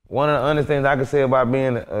 One of the honest things I can say about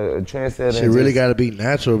being a trendsetter. Shit really gotta be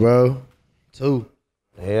natural, bro. Too.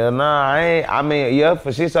 Hell nah, I ain't. I mean, yeah,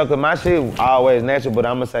 for shit. So, cause my shit always natural, but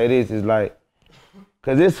I'm gonna say this is like,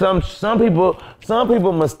 cause it's some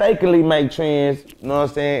people mistakenly make trends. You know what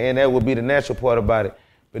I'm saying? And that would be the natural part about it.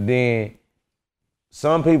 But then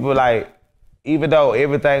some people like, even though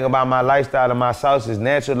everything about my lifestyle and my sauce is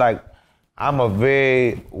natural, like I'm a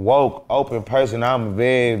very woke, open person. I'm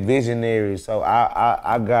very visionary. So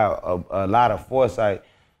I got a lot of foresight.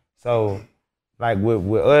 So like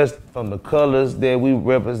with us, from the colors that we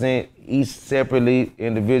represent, each separately,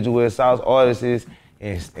 individual sauce artists,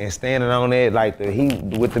 and standing on that, like the heat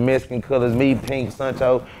with the Mexican colors, me, pink,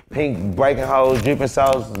 Sancho, pink, breaking holes, dripping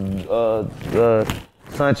sauce,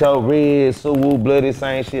 Sancho, red, Suwu, bloody,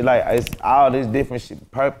 same shit. Like, it's all this different shit.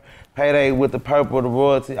 Payday with the purple, the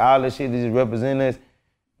royalty, all this shit that just represent us,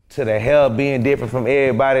 to the hell being different from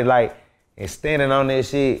everybody, like, and standing on that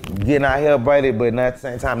shit, getting our hair braided, but at the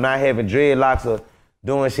same time not having dreadlocks or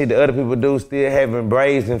doing shit that other people do, still having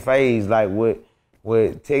braids and fades, like what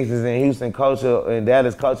Texas and Houston culture and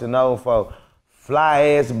Dallas culture known for,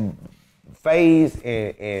 fly-ass fades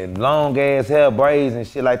and long-ass hair braids and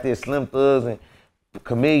shit like this, Slim Thugs and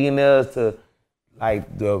Chameleonaires to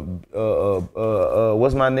like the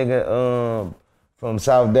what's my nigga from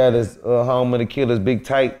South Dallas, home of the killers, Big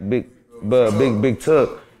Tuck, my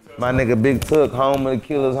nigga Big Tuck, home of the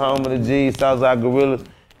killers, home of the G's, Southside Gorillas,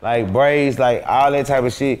 like braids, like all that type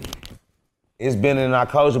of shit. It's been in our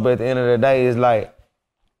culture, but at the end of the day, it's like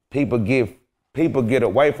people get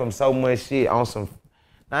away from so much shit on some,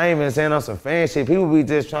 not even saying on some fan shit. People be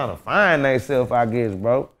just trying to find themselves, I guess,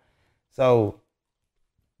 bro. So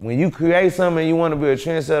when you create something and you want to be a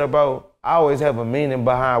trendsetter, bro, I always have a meaning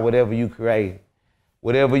behind whatever you create.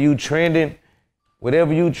 Whatever you trending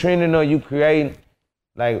or you creating,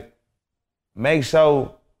 like, make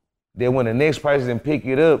sure that when the next person pick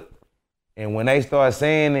it up and when they start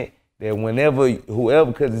saying it, that whoever,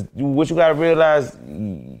 because what you gotta realize,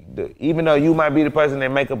 even though you might be the person that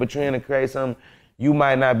make up a trend and create something, you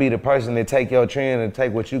might not be the person that take your trend and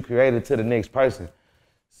take what you created to the next person.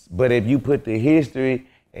 But if you put the history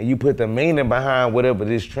and you put the meaning behind whatever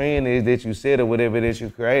this trend is that you said or whatever that you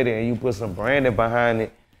created, and you put some branding behind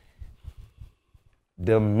it,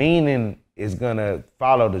 the meaning is gonna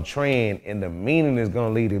follow the trend and the meaning is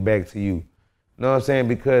gonna lead it back to you. You know what I'm saying?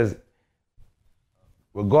 Because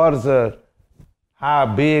regardless of how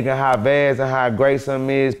big and how vast and how great something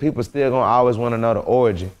is, people still gonna always wanna know the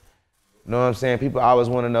origin. You know what I'm saying? People always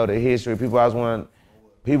wanna know the history. People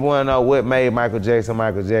wanna know what made Michael Jackson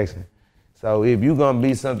Michael Jackson. So if you're gonna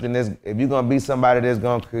be somebody that's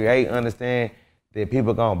gonna create, understand that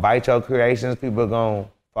people gonna bite your creations, people gonna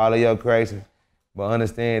follow your creations, but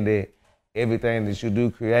understand that everything that you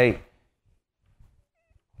do create,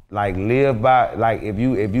 like live by, like if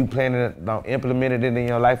you planning on implementing it in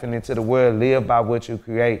your life and into the world, live by what you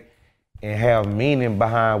create and have meaning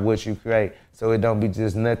behind what you create, so it don't be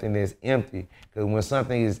just nothing that's empty. Because when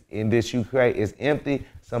something is in this you create is empty,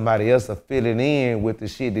 somebody else will fit it in with the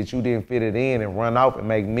shit that you didn't fit it in and run off and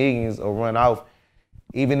make millions or run off,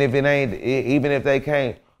 even if they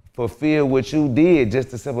can't fulfill what you did,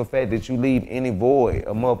 just the simple fact that you leave any void.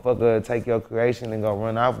 A motherfucker will take your creation and go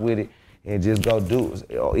run off with it and just go do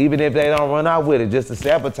it. Even if they don't run off with it, just to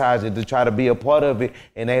sabotage it, to try to be a part of it,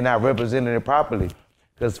 and they not representing it properly.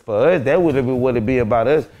 Because for us, that would be what it be about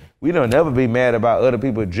us. We don't never be mad about other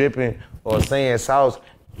people dripping or saying sauce.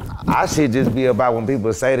 Our shit just be about when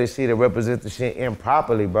people say the shit and represent the shit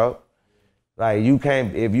improperly, bro. Like, you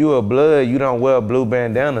can't, if you a blood, you don't wear blue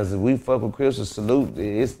bandanas. If we fuck with Crystal, salute.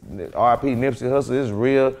 It's R.I.P. Nipsey Hussle. It's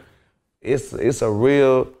real. It's a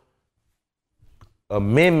real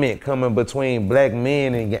amendment coming between black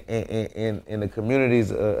men and the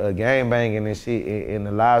communities of gangbanging and shit, and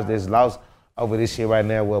the lives that's lost over this shit right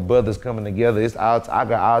now, where brothers coming together. I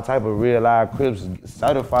got all type of real live Crips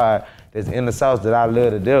certified that's in the South that I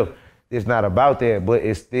love to death. It's not about that, but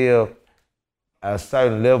it's still a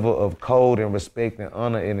certain level of code and respect and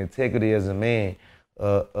honor and integrity as a man.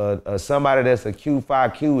 Somebody that's a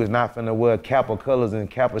Q5Q is not finna wear Kappa colors and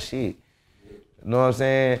Kappa shit. You know what I'm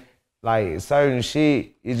saying? Like, certain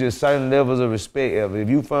shit, it's just certain levels of respect. If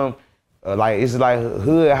you from, it's like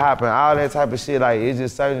hood hopping, all that type of shit, like, it's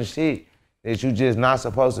just certain shit that you just not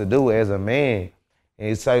supposed to do as a man. And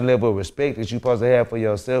it's a certain level of respect that you supposed to have for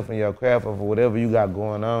yourself and your craft or for whatever you got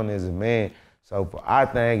going on as a man. So I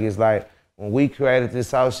think it's like, when we created this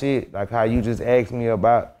South shit, like how you just asked me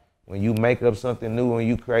about when you make up something new and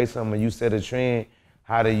you create something and you set a trend,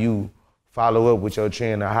 how do you follow up with your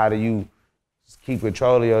trend, or how do you keep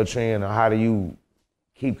control of your trend, or how do you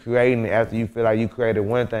keep creating it after you feel like you created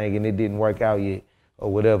one thing and it didn't work out yet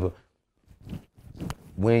or whatever.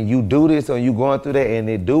 When you do this or you going through that and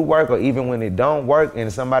it do work, or even when it don't work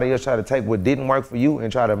and somebody else try to take what didn't work for you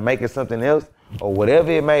and try to make it something else or whatever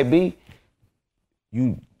it may be,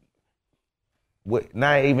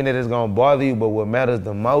 not even that it's gonna bother you, but what matters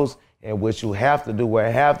the most and what you have to do,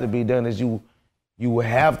 what have to be done is you will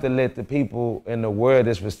have to let the people in the world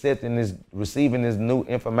that's receiving this new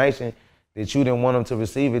information that you didn't want them to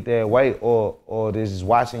receive it that way, or this is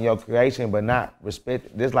watching your creation but not respect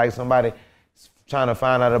it. This like somebody trying to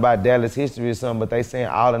find out about Dallas history or something, but they saying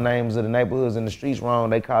all the names of the neighborhoods and the streets wrong.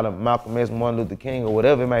 They call them Malcolm X, Martin Luther King, or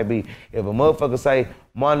whatever it may be. If a motherfucker say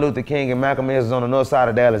Martin Luther King and Malcolm X is on the north side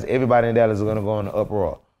of Dallas, everybody in Dallas is gonna go in the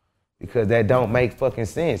uproar because that don't make fucking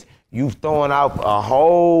sense. You throwing out a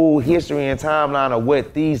whole history and timeline of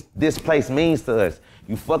what this place means to us.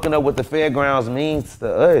 You fucking up what the fairgrounds means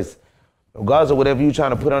to us. Regardless of whatever you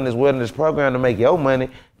trying to put on this wilderness program to make your money,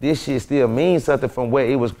 this shit still means something from where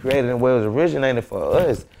it was created and where it was originated for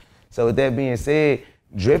us. So with that being said,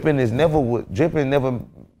 dripping is never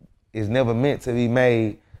meant to be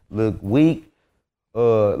made look weak,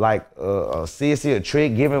 like a sissy, a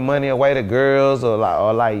trick, giving money away to girls, or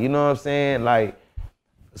like you know what I'm saying, like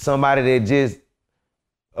somebody that just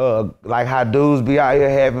like how dudes be out here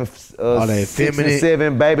having 6 and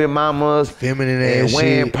 7 baby mamas, feminine and ass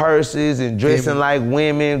wearing shit. purses and dressing like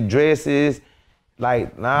women, dresses.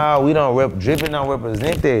 Like, nah, we don't dripping don't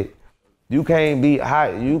represent that. You can't be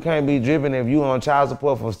hot. You can't be dripping if you on child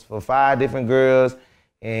support for 5 different girls,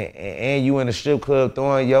 and you in a strip club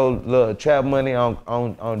throwing your little trap money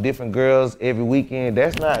on different girls every weekend.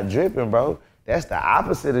 That's not dripping, bro. That's the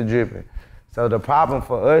opposite of dripping. So the problem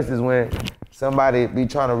for us is when somebody be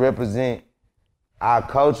trying to represent our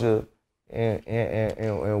culture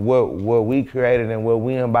and what we created and what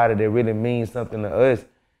we embodied that really means something to us,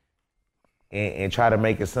 and try to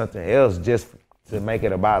make it something else just to make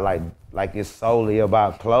it about like it's solely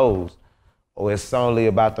about clothes, or it's solely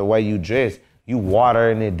about the way you dress. You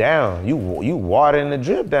watering it down. You watering the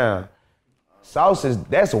drip down. Sauce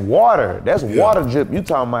that's water. That's water drip. You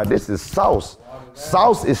talking about this is sauce.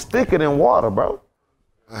 Sauce is thicker than water, bro.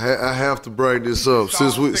 I have to bring this up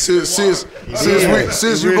since you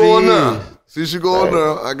going there. Since you going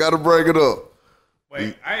there, I gotta bring it up.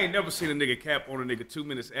 Wait, I ain't never seen a nigga cap on a nigga 2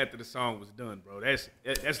 minutes after the song was done, bro. That's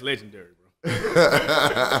legendary, bro.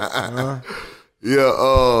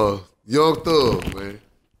 Yeah, Young Thug, man.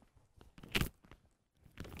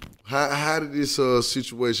 How did this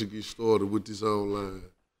situation get started with this online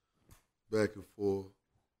back and forth?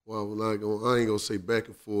 Well, I ain't gonna say back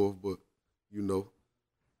and forth, but you know,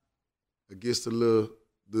 I guess the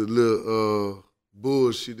little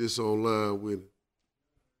bullshit that's online with it.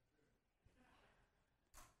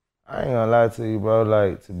 I ain't gonna lie to you, bro.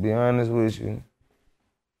 Like, to be honest with you,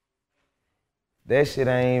 that shit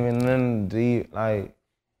ain't even nothing deep. Like,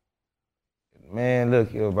 man,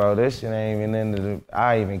 look here, bro. That shit ain't even nothing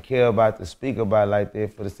I even care about to speak about like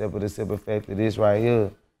that for the simple fact of this right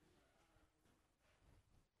here.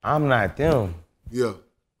 I'm not them. Yeah.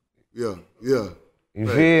 You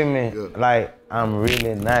feel me? Yeah. Like, I'm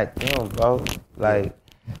really not them, bro. Like,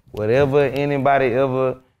 whatever anybody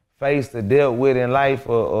ever faced or dealt with in life,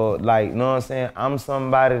 or like, you know what I'm saying? I'm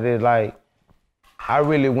somebody that, like, I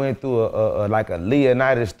really went through a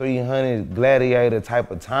Leonidas 300 gladiator type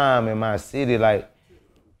of time in my city, like,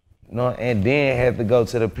 you know, and then had to go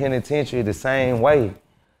to the penitentiary the same way.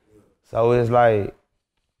 So it's like,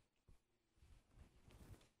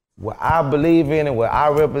 what I believe in and what I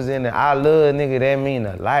represent and I love, nigga, that mean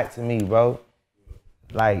a lot to me, bro.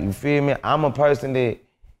 Like, you feel me? I'm a person that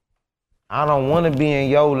I don't want to be in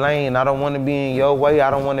your lane. I don't want to be in your way.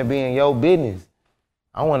 I don't want to be in your business.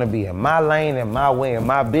 I want to be in my lane and my way and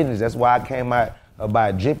my business. That's why I came out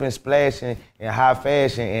about dripping, splashing, and high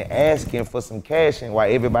fashion and asking for some cash, and while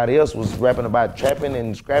everybody else was rapping about trapping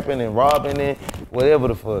and scrapping and robbing and whatever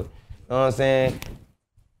the fuck. You know what I'm saying?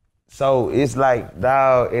 So it's like,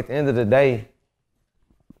 dawg, at the end of the day,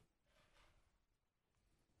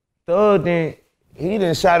 Thug he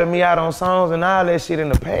done shouted me out on songs and all that shit in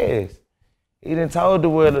the past. He done told the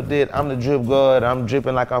world that I'm the drip god, I'm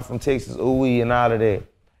dripping like I'm from Texas, ooh-wee, and all of that.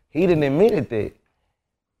 He done admitted that.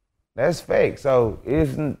 That's fake. So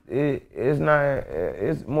it's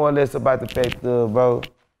more or less about the fact of, bro,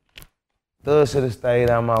 Thug should have stayed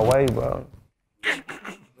out my way, bro.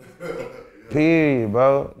 Period,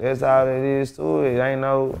 bro. That's all it is to it. Ain't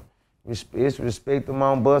no, it's respect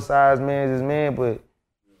among both sides, man, is man, but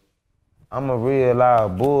I'm a real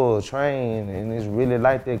loud bull train, and it's really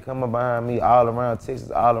like that coming behind me all around Texas,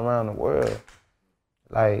 all around the world.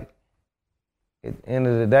 Like, at the end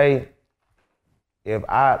of the day, if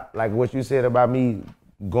I, like what you said about me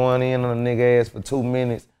going in on a nigga ass for 2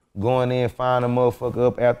 minutes, going in, find a motherfucker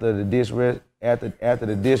up after the diss after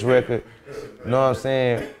the diss record, you know what I'm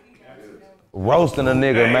saying? Roasting a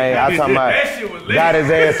nigga, man. I'm talking about got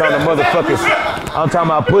his ass on the motherfuckers. I'm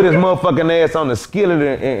talking about put his motherfucking ass on the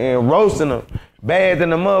skillet and roasting him. Bad than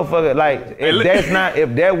the motherfucker. Like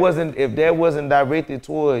if that wasn't directed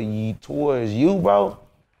towards you, bro,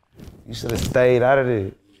 you should have stayed out of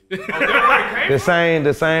there. The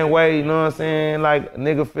same way, you know what I'm saying? Like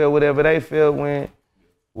nigga feel whatever they feel when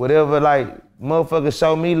whatever, like motherfuckers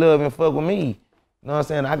show me love and fuck with me. You know what I'm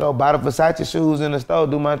saying? I go buy the Versace shoes in the store,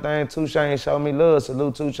 do my thing. 2 Chainz show me love.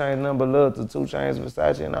 Salute 2 Chainz, number love to 2 Chainz,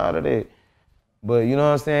 Versace, and all of that. But you know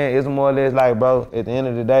what I'm saying? It's more or less like, bro, at the end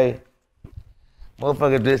of the day,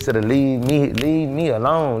 motherfuckers just should leave me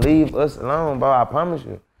alone. Leave us alone, bro. I promise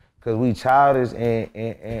you. Cause we childish and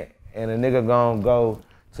a nigga gonna go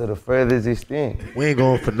to the furthest extent. We ain't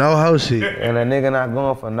going for no hoe shit. And a nigga not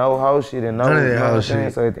going for no hoe shit and no, None of that you know what hoe I'm saying?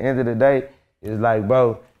 shit. So at the end of the day, it's like,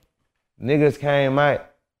 bro, niggas came out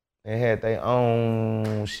and had their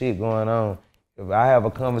own shit going on. If I have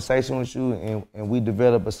a conversation with you and we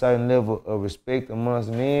develop a certain level of respect amongst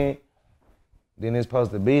men, then it's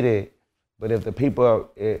supposed to be that. But if the people,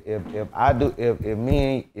 if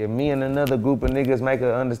me and another group of niggas make an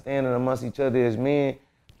understanding amongst each other as men,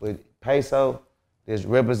 with Peso, that's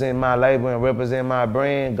represent my label and represent my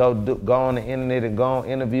brand, go on the internet and go on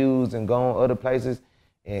interviews and go on other places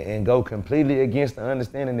and go completely against the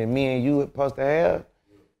understanding that me and you are supposed to have.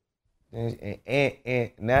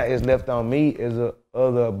 And now it's left on me as a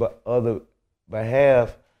other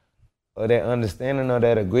behalf of that understanding or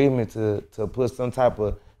that agreement to put some type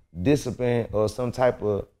of discipline or some type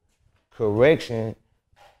of correction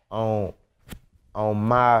on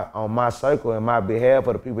my circle and my behalf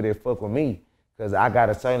of the people that fuck with me. Cause I got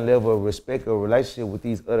a certain level of respect or relationship with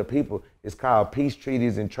these other people. It's called peace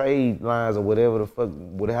treaties and trade lines or whatever the fuck,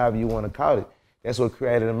 whatever you want to call it. That's what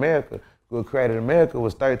created America. What created America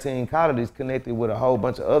was 13 colonies connected with a whole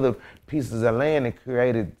bunch of other pieces of land and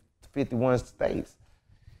created 51 states.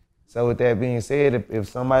 So with that being said, if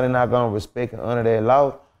somebody not gonna respect and honor that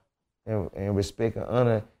law and respect and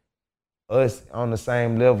honor us on the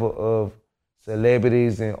same level of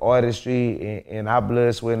celebrities and artistry and our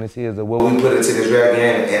blood, sweat, and tears of what we put into this rap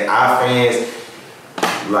game and our fans,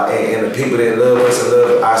 like, and the people that love us and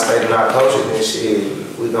love our state and our culture, then shit,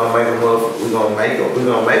 we gonna make them up, we gonna make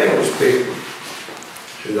them respect.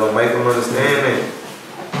 We gonna make them understand that.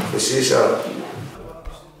 For shit show.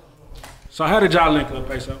 So how did y'all link up,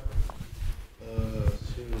 Peso?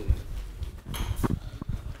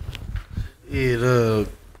 Yeah,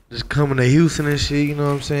 just coming to Houston and shit, you know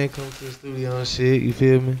what I'm saying? Come to the studio and shit, you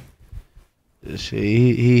feel me? Just shit,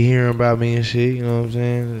 he hearing about me and shit, you know what I'm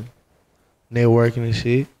saying? Networking and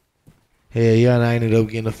shit. Hell yeah, and I ended up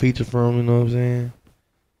getting a feature from him, you know what I'm saying?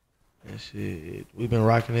 And shit, we've been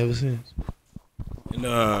rocking ever since. And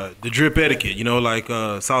the drip etiquette, you know, like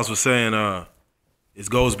Sauce was saying, it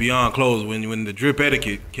goes beyond clothes. When the drip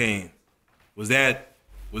etiquette came, was that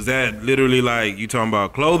literally like you talking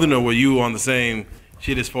about clothing, or were you on the same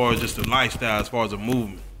shit as far as just the lifestyle, as far as the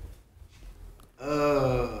movement?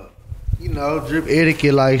 You know, drip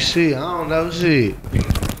etiquette like shit. I don't know shit.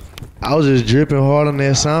 I was just dripping hard on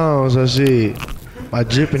that song, so shit. By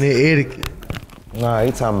dripping that etiquette. Nah,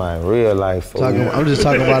 he talking about real life. I'm just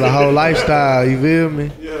talking about the whole lifestyle, you feel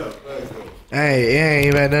me? Yeah. Hey, it ain't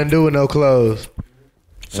even had nothing to do with no clothes.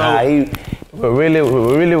 So, nah, but really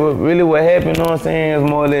what happened, you know what I'm saying, is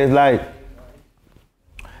more or less like,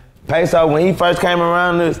 Peso, when he first came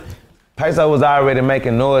around this, Peso was already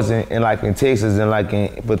making noise in Texas and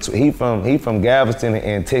but he from Galveston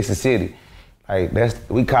and Texas City. Like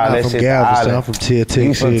we call that shit the island. I'm from Texas.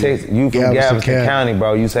 You from Galveston County,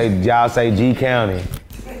 bro. Y'all say G County.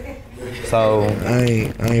 So I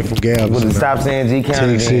ain't from Galveston. Well, stop saying G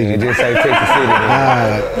County then and just say Texas City.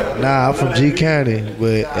 Nah, I'm from G County,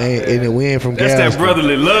 but we ain't from Galveston. That's that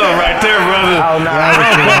brotherly love right there, brother. Oh no, I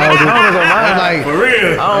don't corners on mine. Like, for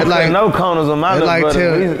real. I don't put no corners on my little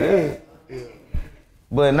brother.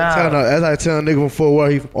 But nah. As I tell a nigga from Fort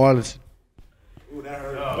Worth, he from Arlington.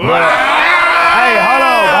 Hey,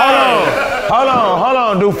 hold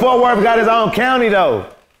on. Do Fort Worth got his own county though?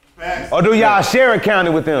 Or do y'all share a county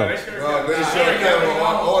with them? They share a county with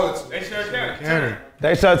Arlington. They share a county.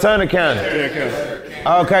 They share Turner County.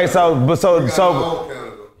 Okay, so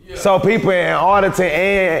So people in Arlington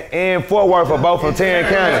and Fort Worth are both from Tarrant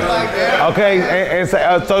County. Okay, and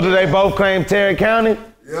so do they both claim Tarrant County?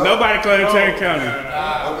 Nobody claims Tarrant County.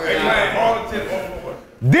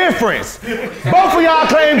 Difference. Both of y'all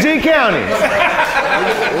claim G County.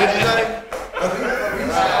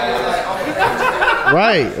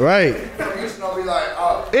 Right.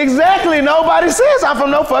 Exactly. Nobody says I'm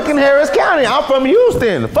from no fucking Harris County. I'm from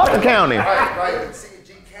Houston, fucking county. Right. But see,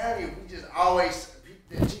 G County, we just always,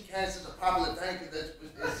 G County is a popular thing because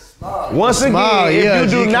it's small. Once again, Small, if yeah, you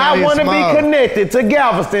do G not County is want to small. be connected to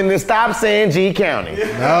Galveston, then stop saying G County.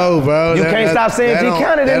 No, bro. You can't stop saying G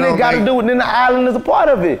County, then it got to do with, then the island is a part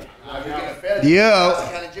of it. If you get a felony, Yeah.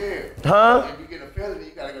 Galveston County jail. Huh? If you get a felony,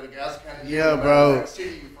 you gotta go to Galveston County jail. Yeah, no matter bro. what city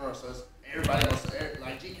you from, so everybody else,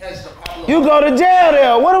 like G County is a popular. You go to jail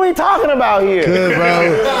there. What are we talking about here? Good,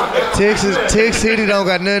 bro. Texas City don't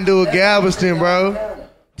got nothing to do with Galveston, bro.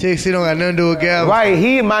 Texas City don't got nothing to do with Galveston.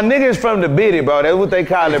 Right, my nigga's from the Biddy, bro. That's what they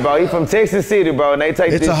call it, bro. He from Texas City, bro, and they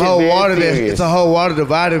take It's this a shit whole very water that serious. it's a whole water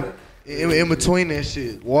divided in between that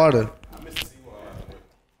shit. Water.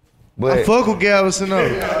 I fuck with Galveston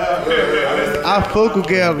though. I fuck with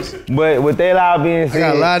Galveston. But with that all being I said,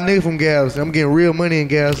 got a lot of niggas from Galveston. I'm getting real money in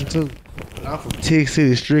Galveston too. I'm from Texas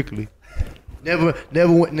City strictly. Never did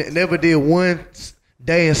one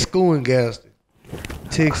day in school in Galveston.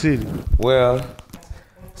 Texas City. well,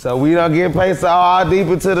 so we don't get placed all deep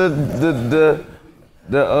into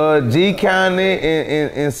the G County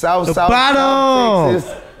in South bottom.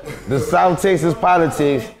 Texas, the South Texas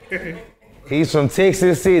politics. He's from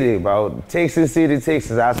Texas City, bro. Texas City,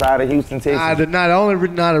 Texas, outside of Houston, Texas.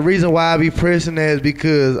 The reason why I be pressing that is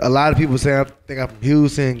because a lot of people say I think I'm from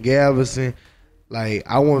Houston, Galveston. Like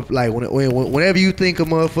I want, like whenever you think of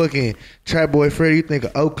motherfucking Trap Boy Freddy, you think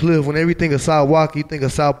of Oak Cliff. Whenever you think of South Walker, you think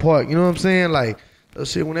of South Park. You know what I'm saying? Like that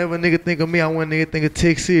shit. Whenever a nigga think of me, I want a nigga to think of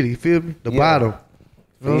Texas City. You feel me? The bottom.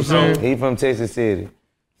 You know what I'm saying? He from Texas City.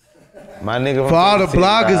 My nigga from For all the Texas City,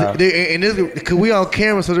 bloggers, dog. and this, cause we on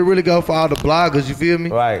camera, so they really go for all the bloggers. You feel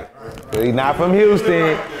me? Right. He not from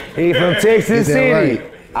Houston. He from Texas Is that City,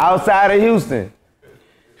 right? outside of Houston.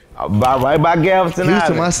 Right by Galveston Houston,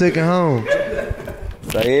 Island. my second home.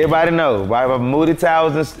 So everybody know, right by Moody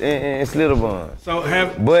Towers and Slitterbun. So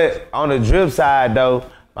have But on the drip side though,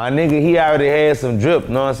 my nigga, he already had some drip,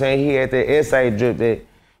 know what I'm saying? He had the essay drip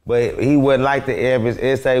but he wasn't like the average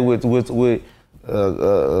essay with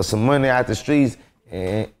some money out the streets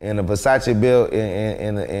and a Versace belt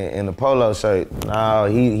and a polo shirt. No,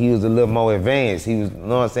 he was a little more advanced. He was, you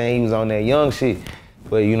know what I'm saying? He was on that young shit.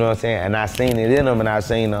 But you know what I'm saying? And I seen it in him and I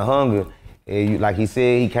seen the hunger. And like he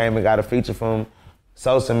said, he came and got a feature from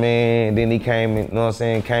Sosa Man, and then he came and, you know what I'm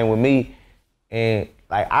saying, came with me. And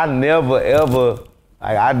like I never ever,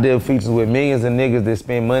 like I did features with millions of niggas that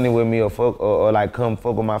spend money with me or like come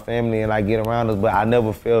fuck with my family and like get around us, but I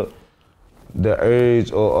never felt the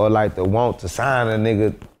urge or like the want to sign a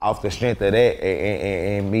nigga off the strength of that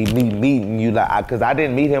and me meeting you like, cause I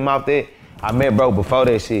didn't meet him off that. I met bro before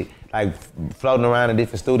that shit, like floating around in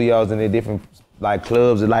different studios and in different like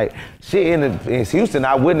clubs and like shit in Houston.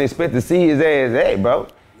 I wouldn't expect to see his ass at, bro.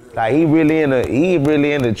 Like he really in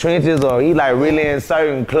the trenches or he like really in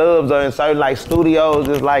certain clubs or in certain like studios.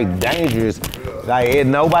 It's like dangerous. Like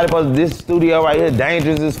this studio right here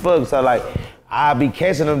dangerous as fuck. So like I be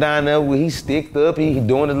catching him down there where he sticked up, he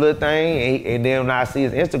doing his little thing, and then when I see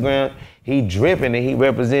his Instagram, he dripping and he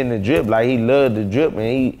representing the drip. Like he loved the drip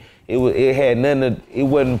and it had nothing to, it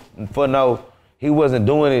wasn't for no, he wasn't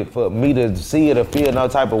doing it for me to see it or feel no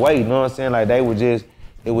type of way, you know what I'm saying? Like it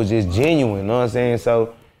was just genuine, you know what I'm saying?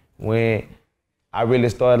 So when I really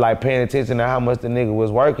started like paying attention to how much the nigga was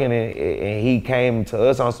working and he came to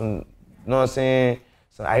us on some, you know what I'm saying?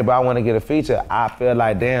 So, hey, bro, I want to get a feature. I feel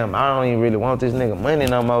like, damn, I don't even really want this nigga money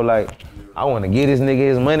no more. Like, I want to get this nigga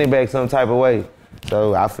his money back some type of way.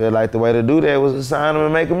 So I feel like the way to do that was to sign him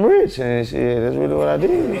and make him rich. And shit, that's really what I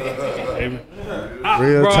did.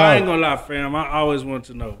 Real bro, talk. I ain't gonna lie, fam. I always want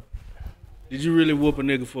to know. Did you really whoop a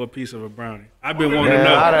nigga for a piece of a brownie? I've been wanting to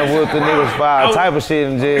know. I done whooped the niggas for all type of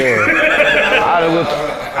shit in jail. I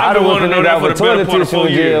done whooped the nigga over toilet tissue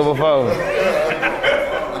in jail before.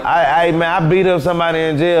 Man, I beat up somebody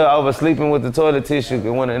in jail over sleeping with the toilet tissue.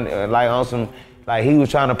 Like on some, like he was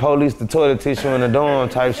trying to police the toilet tissue in the dorm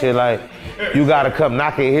type shit. Like you gotta come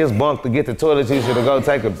knock at his bunk to get the toilet tissue to go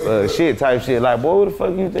take a shit type shit. Like boy, who the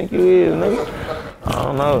fuck you think you is, nigga? I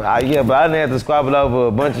don't know. But I done had to squabble over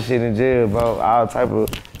a bunch of shit in jail, bro. All type of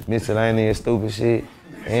miscellaneous stupid shit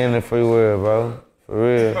in the free world, bro. For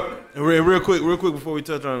real. And real quick before we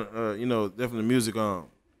touch on, definitely music.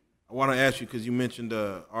 I want to ask you because you mentioned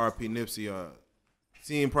R.P. Nipsey.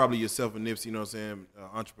 seeing probably yourself and Nipsey, you know what I'm saying,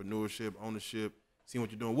 entrepreneurship, ownership, seeing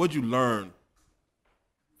what you're doing. What'd you learn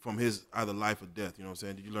from his either life or death? You know what I'm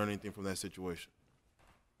saying? Did you learn anything from that situation?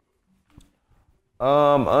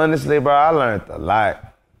 Honestly, bro, I learned a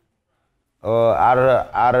lot. Out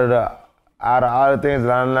of all the things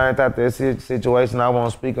that I learned out this situation, I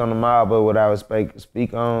won't speak on the mob, but what I would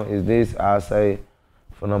speak on is this. I'll say,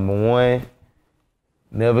 for number one,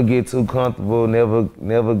 never get too comfortable. Never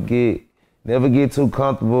get too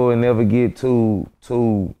comfortable, and never get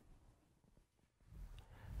too.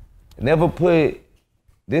 Never put.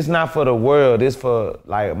 This not for the world. This for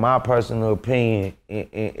like my personal opinion.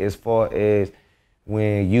 As far as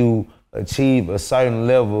when you achieve a certain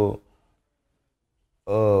level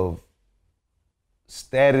of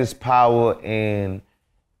status, power, and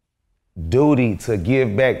duty to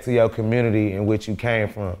give back to your community in which you came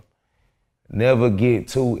from. Never get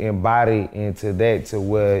too embodied into that to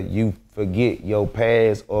where you forget your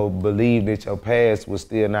past or believe that your past will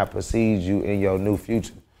still not precede you in your new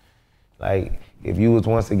future. Like, if you was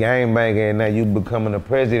once a gangbanger and now you becoming a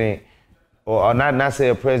president, or not say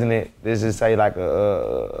a president, let's just say like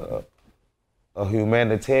a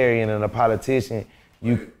humanitarian and a politician,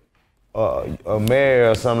 you a mayor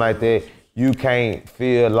or something like that, you can't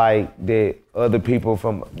feel like that other people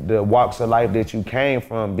from the walks of life that you came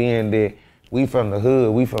from, being that we from the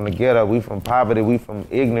hood, we from the ghetto, we from poverty, we from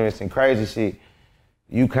ignorance and crazy shit,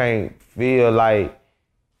 you can't feel like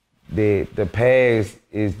that the past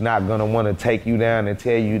is not gonna wanna take you down and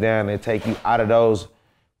tear you down and take you out of those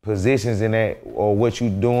positions in that, or what you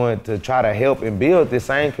doing to try to help and build the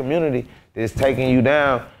same community that's taking you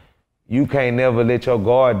down. You can't never let your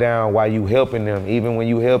guard down while you helping them. Even when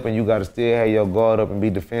you helping, you gotta still have your guard up and be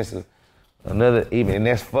defensive. And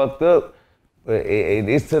that's fucked up. But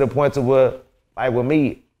it's to the point to where, like with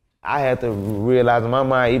me, I had to realize in my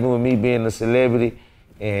mind, even with me being a celebrity,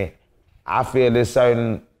 and I feel this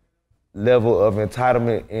certain level of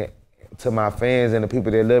entitlement to my fans and the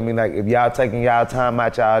people that love me. Like, if y'all taking y'all time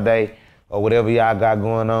out y'all day or whatever y'all got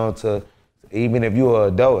going on, to even if you're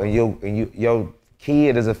an adult and your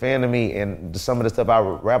kid is a fan of me and some of the stuff I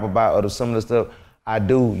rap about or some of the stuff I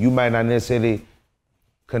do, you might not necessarily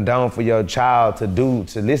condone for your child to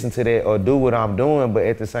listen to that or do what I'm doing, but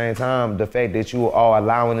at the same time, the fact that you are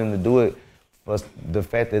allowing them to do it, for the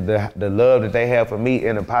fact that the love that they have for me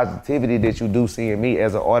and the positivity that you do see in me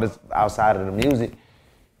as an artist outside of the music,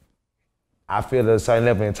 I feel a certain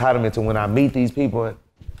level of entitlement to when I meet these people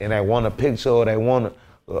and they want a picture or they want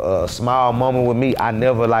a small moment with me. I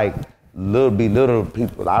never like belittle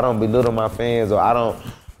people. I don't belittle my fans, or I don't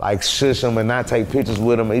like shush them and not take pictures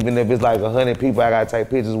with them. Even if it's like 100 people I gotta take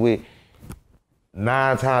pictures with,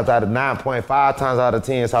 9.5 times out of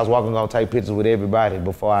 10, so I was gonna take pictures with everybody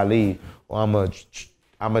before I leave. Or I'm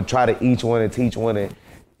gonna try to each one and teach one and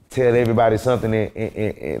tell everybody something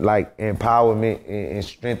and like empowerment and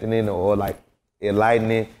strengthening or like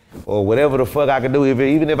enlightening or whatever the fuck I can do.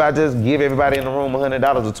 Even if I just give everybody in the room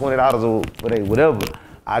 $100 or $20 or whatever,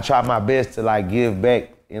 I try my best to like give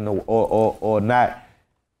back or not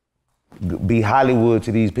be Hollywood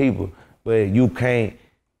to these people. But you can't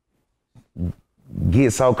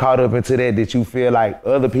get so caught up into that you feel like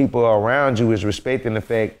other people around you is respecting the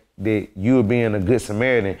fact that you're being a good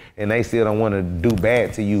Samaritan and they still don't want to do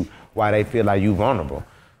bad to you while they feel like you vulnerable.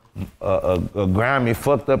 A grimy,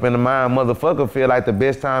 fucked up in the mind motherfucker feel like the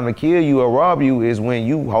best time to kill you or rob you is when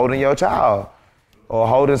you holding your child or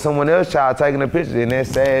holding someone else's child, taking a picture, and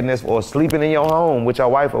that's sadness, or sleeping in your home with your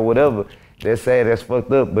wife or whatever. That's sad, that's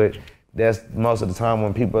fucked up, but that's most of the time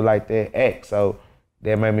when people like that act. So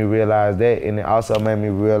that made me realize that, and it also made me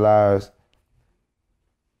realize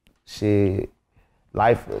shit,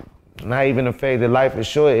 life, not even the fact that life is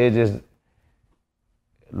short, it just,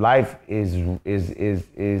 life is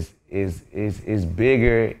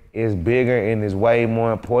bigger, and is way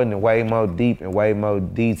more important and way more deep and way more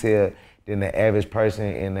detailed than the average person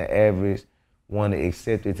and the average want to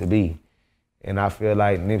accept it to be. And I feel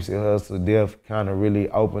like Nipsey Hussle's death kind of really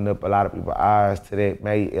opened up a lot of people's eyes to that,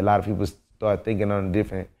 made a lot of people start thinking on a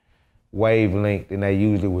different wavelength than they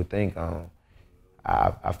usually would think on.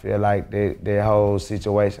 I feel like that whole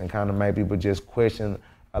situation kind of made people just question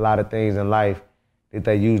a lot of things in life that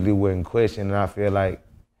they usually wouldn't question. And I feel like,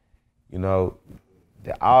 you know,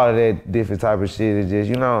 all of that different type of shit is just,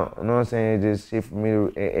 you know what I'm saying, just shit for me.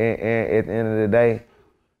 And at the end of the day,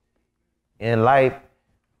 in life,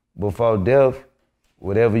 before death,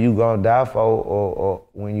 whatever you gonna die for, or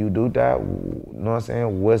when you do die, you know what I'm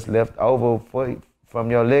saying, what's left over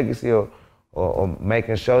from your legacy, or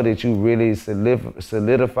making sure that you really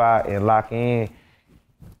solidify and lock in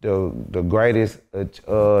the greatest,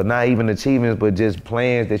 not even achievements, but just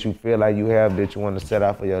plans that you feel like you have that you want to set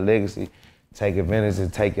out for your legacy. Take advantage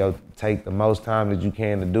and take the most time that you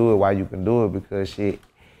can to do it while you can do it, because shit,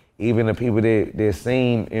 even the people that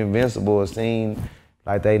seem invincible or seem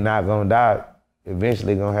like they not gonna die,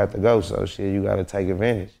 eventually gonna have to go. So shit, you gotta take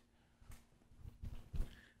advantage.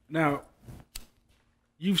 Now,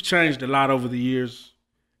 you've changed a lot over the years.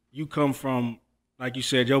 You come from, like you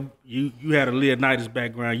said, you had a Leonidas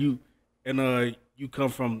background. You come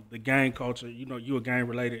from the gang culture. You know, you were gang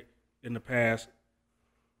related in the past.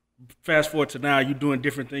 Fast forward to now, you're doing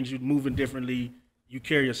different things. You're moving differently. You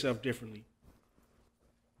carry yourself differently.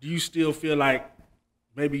 Do you still feel like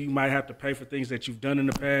maybe you might have to pay for things that you've done in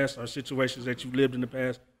the past or situations that you've lived in the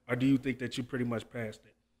past, or do you think that you pretty much passed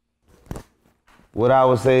it? What I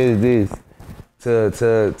would say is this: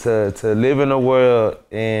 to live in a world,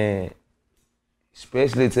 and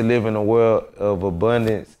especially to live in a world of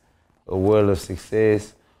abundance, a world of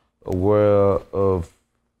success, a world of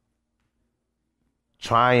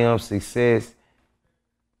triumph, success,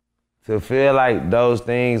 to feel like those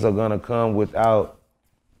things are gonna come without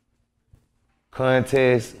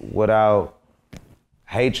contest, without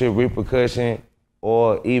hatred, repercussion,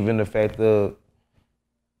 or even the fact of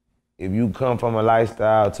if you come from a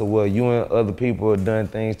lifestyle to where you and other people have done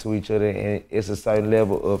things to each other, and it's a certain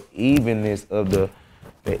level of evenness of the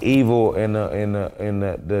evil and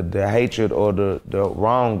the hatred or the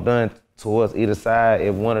wrong done towards either side,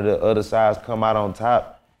 if one of the other sides come out on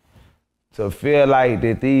top, to feel like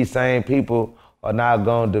that these same people are not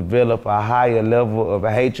gonna develop a higher level of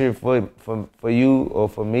hatred for you or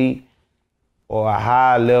for me, or a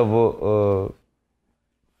high level of,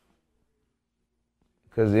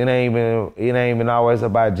 cause it ain't even always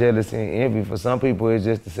about jealousy and envy. For some people, it's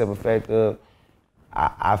just the simple fact of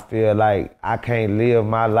I feel like I can't live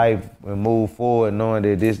my life and move forward knowing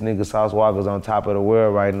that this nigga Sauce Walka's on top of the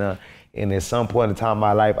world right now. And at some point in time in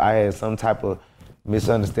my life, I had some type of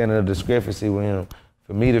misunderstanding or discrepancy with him.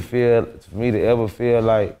 For me to ever feel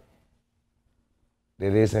like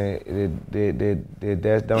that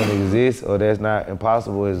don't exist or that's not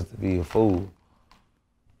impossible is to be a fool.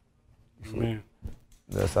 Man.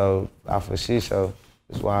 So for shit show,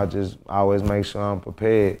 that's why I always make sure I'm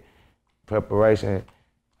prepared. Preparation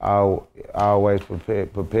always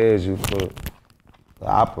prepares you for the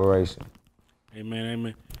operation.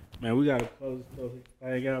 Amen. Man, we gotta close this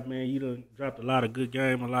thing out, man. You done dropped a lot of good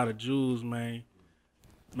game, a lot of jewels, man.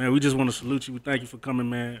 Man, we just want to salute you. We thank you for coming,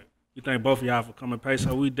 man. We thank both of y'all for coming.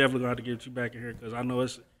 Peso, we definitely gonna have to get you back in here because I know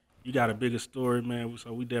you got a bigger story, man.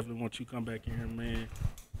 So we definitely want you to come back in here, man.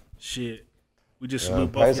 Shit. We just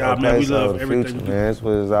salute both of y'all, man. We love everything we do. Man, that's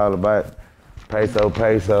what it's all about. Peso,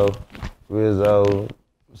 Rizzo,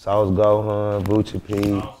 Sauce Gohan, Bucci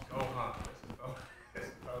P.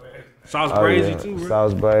 Sauce Brazy too, bro.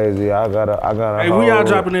 Sauce Brazy. I got a Hey, we y'all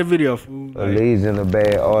dropping that video, fool. A legion of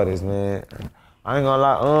bad artists, man. I ain't gonna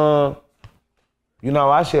lie, you know,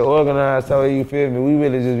 I should organize so you feel me. We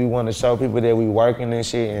really just want to show people that we working and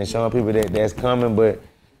shit and showing people that's coming, but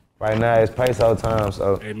right now it's Peso time,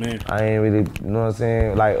 so Amen. I ain't really, you know what I'm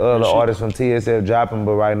saying? Like other artists from TSF dropping,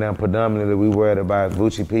 but right now predominantly we worried about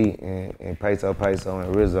Gucci P and Peso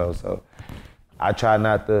and Rizzo. So I try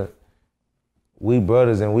not to, we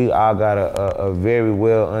brothers and we all got a very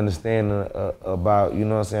well understanding about, you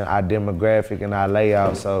know what I'm saying, our demographic and our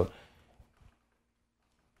layout. So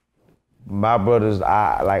my brothers,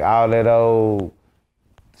 like all that old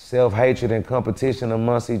self-hatred and competition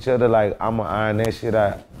amongst each other, like I'ma iron that shit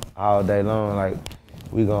out all day long. Like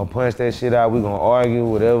we gonna punch that shit out, we gonna argue,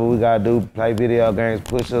 whatever we gotta do, play video games,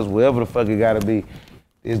 push ups, whatever the fuck it gotta be,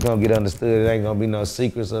 it's gonna get understood. It ain't gonna be no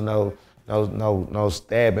secrets or no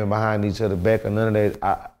stabbing behind each other back or none of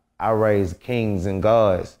that. I raise kings and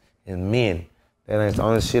gods and men. That ain't the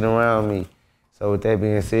only shit around me. So with that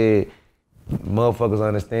being said, motherfuckers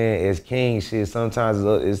understand as king shit, sometimes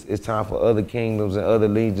it's time for other kingdoms and other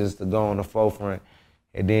legions to go on the forefront.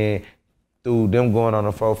 And then through them going on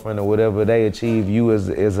the forefront or whatever they achieve, you as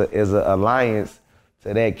a alliance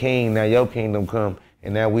to that king, now your kingdom come.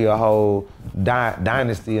 And now we a whole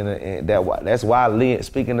dynasty. And that's why,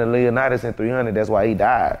 speaking of Leonidas in 300, that's why he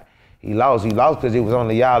died. He lost because it was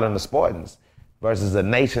only y'all and the Spartans versus a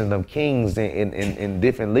nation of kings and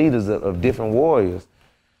different leaders of different warriors.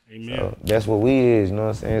 Amen. So that's what we is, you know what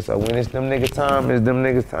I'm saying? So when it's them niggas time, it's them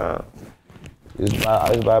niggas time.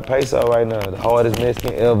 It's about Peso right now. The hardest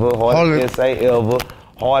Mexican ever, hardest essay ever,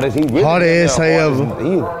 hardest, he really hardest essay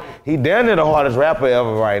ever. He damn near the hardest rapper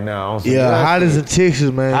ever right now. Yeah, hottest in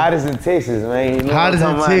Texas, man. Hottest in Texas, man. You know hottest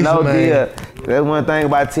what I'm talking in about? Texas, No man. deal. That's one thing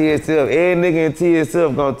about TSF. Every nigga in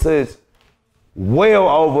TSF gonna touch well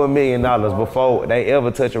over $1 million before they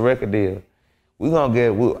ever touch a record deal. We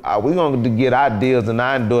gonna get our deals and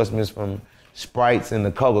our endorsements from Sprites and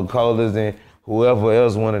the Coca-Colas and whoever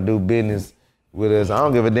else want to do business with us. I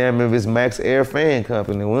don't give a damn if it's Max Air Fan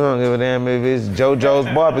Company. We don't give a damn if it's JoJo's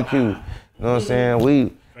Barbecue. You know what I'm saying?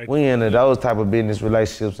 We into those type of business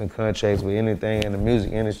relationships and contracts with anything in the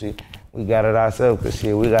music industry. We got it ourselves, cause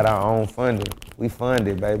shit, we got our own funding. We fund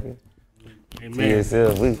it, baby. Amen.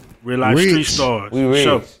 TSL, Real life street stars. we rich.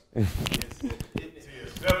 Sure.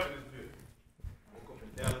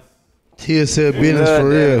 TSL business for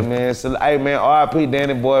real. Man. So, hey, man, R.I.P.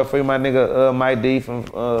 Danny Boy, free my nigga Mike D from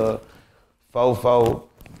Fofo. Know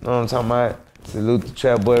what I'm talking about? Salute to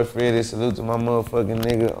Trap Boy Freddy. Salute to my motherfucking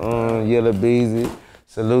nigga Yellow Beezy.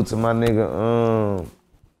 Salute to my nigga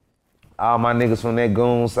all my niggas from that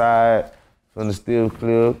goon side, from the Steel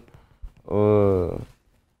Clip.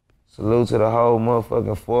 Salute to the whole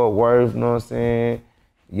motherfucking Fort Worth, you know what I'm saying?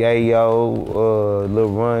 Yayo, Lil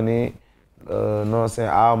Ronnie, know what I'm saying?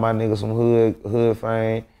 All my niggas from Hood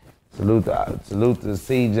fame. Salute to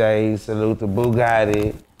CJ, salute to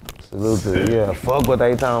Bugatti, salute to, fuck what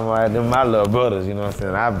they talking about. Them my little brothers, you know what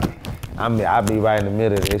I'm saying? I be right in the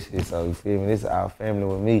middle of this shit, so you feel me? This is our family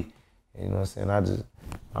with me. You know what I'm saying?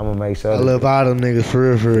 I'm gonna make sure. I love all them niggas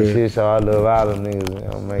for real. Shit, so I love all them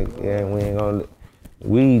niggas.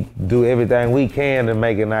 We do everything we can to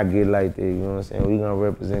make it not get like that. You know what I'm saying? We gonna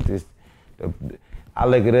represent this. I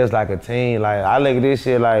look at us like a team. Like I look at this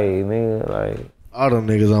shit like nigga, like all them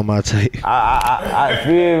niggas on my tape. I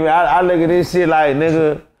feel me. I look at this shit like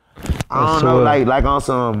nigga. I don't know, like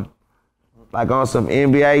on some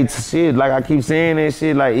NBA shit. Like I keep saying that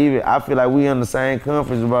shit. Like even I feel like we in the same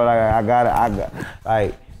conference, bro. Like I got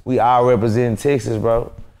like we all represent Texas,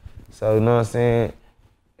 bro. So you know what I'm saying?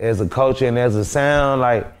 As a culture and as a sound,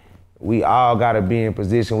 like we all gotta be in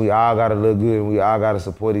position. We all gotta look good, and we all gotta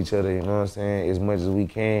support each other. You know what I'm saying? As much as we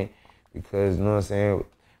can, because you know what I'm saying.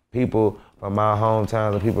 People from our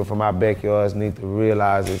hometowns and people from our backyards need to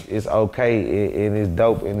realize it's okay and it's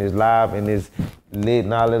dope and it's live and it's lit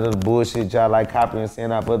and all that other bullshit y'all like copying and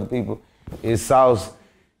saying out for other people. It's sauce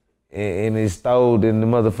and it's stowed in the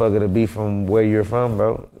motherfucker to be from where you're from,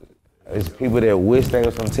 bro. It's people that wish they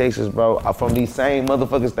was from Texas, bro, are from these same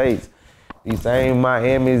motherfucking states. These same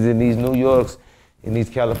Miamis and these New Yorks and these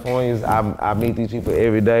Californias. I meet these people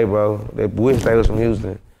every day, bro. They wish they was from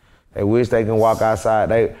Houston. They wish they can walk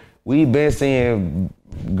outside. We been seeing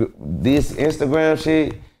this Instagram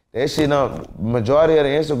shit. That shit, majority of the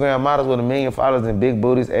Instagram models with 1 million followers and big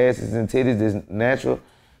booties, asses, and titties is natural.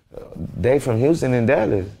 They from Houston and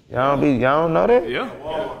Dallas. Y'all don't know that? Yeah.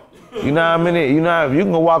 You know how many? You know you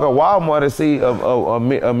can go walk at Walmart and see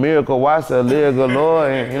a Miracle Watson, a Lyra Galore,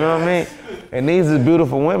 and you know what I mean. And these is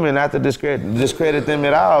beautiful women. Not to discredit them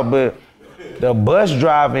at all, but the bus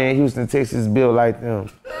driver in Houston, Texas, is built like them.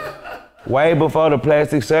 Way before the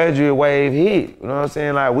plastic surgery wave hit, you know what I'm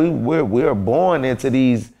saying? Like we're born into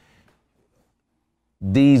these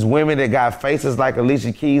women that got faces like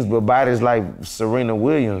Alicia Keys, but bodies like Serena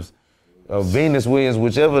Williams, or Venus Williams,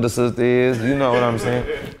 whichever the sister is. You know what I'm saying?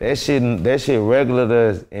 That shit regular to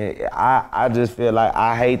us, and I just feel like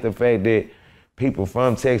I hate the fact that people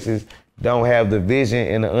from Texas don't have the vision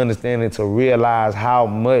and the understanding to realize how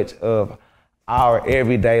much of our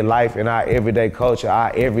everyday life and our everyday culture,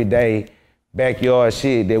 our everyday backyard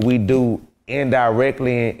shit that we do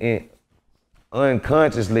indirectly and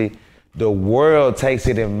unconsciously, the world takes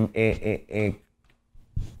it and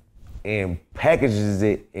packages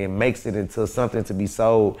it and makes it into something to be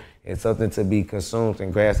sold and something to be consumed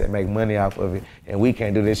and grass that make money off of it. And we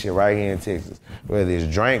can't do this shit right here in Texas. Whether it's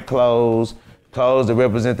drink clothes that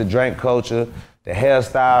represent the drink culture, the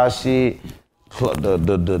hairstyle shit,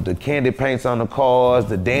 the candy paints on the cars,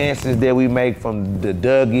 the dances that we make from the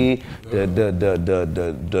Dougie,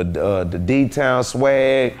 the D-Town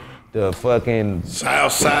swag, the fucking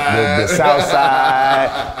South Side, the South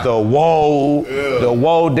Side, the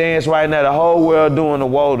Whoa dance right now. The whole world doing the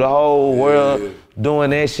Whoa, the whole world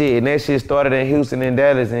doing that shit, and that shit started in Houston and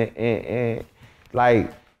Dallas, and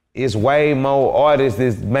like it's way more artists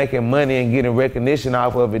that's making money and getting recognition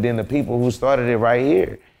off of it than the people who started it right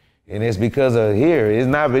here. And it's because of here. It's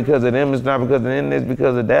not because of them. It's not because of them. It's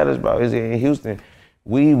because of Dallas, bro. It's in Houston.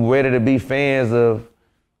 We ready to be fans of.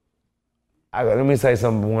 Let me say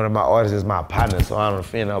something. One of my artists is my partner, so I don't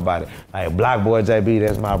offend nobody. Like Block Boy JB,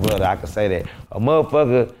 that's my brother. I can say that. A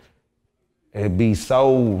motherfucker it'd be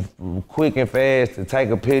so quick and fast to take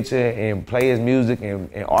a picture and play his music and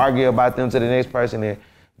argue about them to the next person and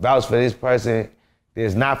vouch for this person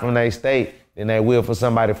that's not from their state than they will for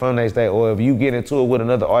somebody from their state. Or if you get into it with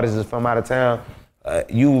another artist that's from out of town,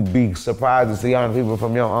 you would be surprised to see young people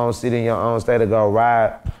from your own city and your own state to go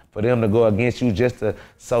ride for them to go against you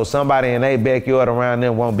so somebody in their backyard around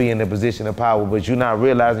them won't be in the position of power, but you're not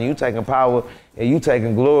realizing you taking power and you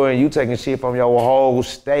taking glory and you taking shit from your whole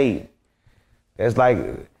state. That's like,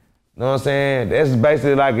 you know what I'm saying? That's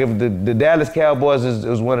basically like if the Dallas Cowboys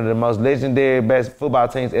is one of the most legendary best football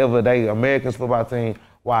teams ever. They America's football team.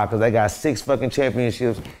 Why? Because they got 6 fucking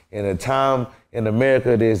championships in a time in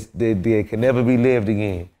America that can never be lived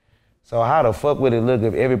again. So how the fuck would it look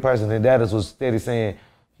if every person in Dallas was steady saying,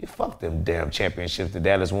 "You fuck them damn championships that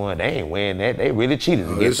Dallas won. They ain't winning that. They really cheated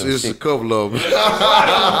against them." It's a couple of them.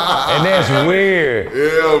 And that's weird.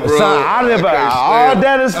 Yeah, bro. So I live all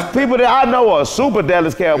Dallas people that I know are super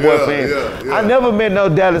Dallas Cowboy fans. Yeah. I never met no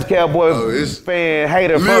Dallas Cowboys fan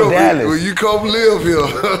hater from Dallas. When you come live here,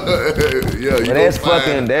 yeah.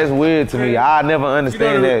 But that's weird to me. I never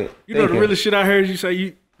understand that. You know the realest shit I heard you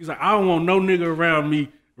say. He's like, I don't want no nigga around me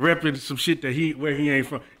repping some shit that where he ain't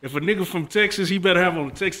from. If a nigga from Texas, he better have on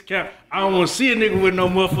a Texas cap. I don't want to see a nigga with no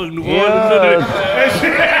motherfucking New Orleans.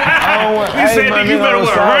 He said, nigga, you better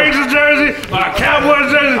wear a Rangers jersey or a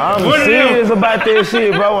Cowboys jersey. I'm serious about that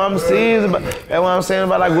shit, bro. I'm serious about that's what I'm saying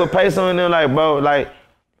about like with Peso and them, like, bro, like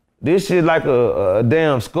this shit like a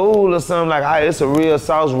damn school or something. Like it's a real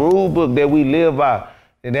Sauce rule book that we live by.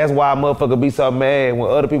 And that's why a motherfucker be so mad when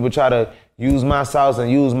other people try to use my sauce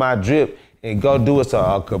and use my drip and go do it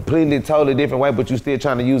a completely, totally different way, but you still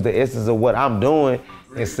trying to use the essence of what I'm doing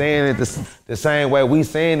and saying it the same way we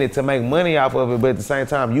saying it to make money off of it, but at the same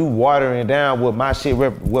time, you watering down what my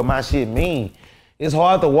shit mean. It's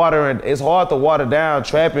hard to water down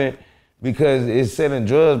trapping because it's selling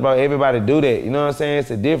drugs, bro. Everybody do that. You know what I'm saying?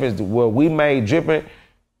 It's a difference. What we made dripping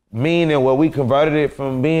mean and what we converted it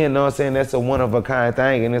from being, you know what I'm saying, that's a one-of-a-kind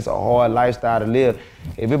thing, and it's a hard lifestyle to live.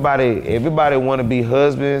 Everybody want to be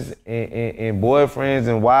husbands and boyfriends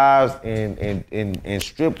and wives and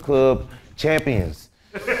strip club champions.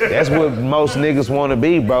 That's what most niggas want to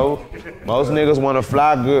be, bro. Most niggas want to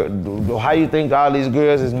fly girl. How you think all these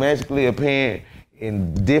girls is magically appearing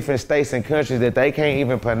in different states and countries that they can't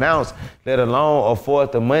even pronounce, let alone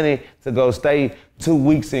afford the money to go stay 2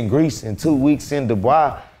 weeks in Greece and 2 weeks in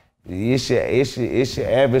Dubai? It's your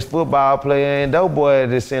average football player and dope boy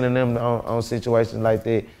that's sending them on situations like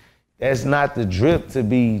that. That's not the drip to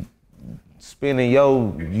be spending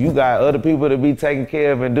you got other people to be taking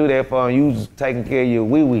care of and do that for, and you just taking care of your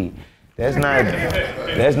wee-wee. That's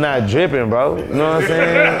not dripping, bro. You know what I'm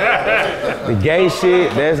saying? The gay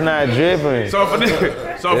shit, that's not dripping. So if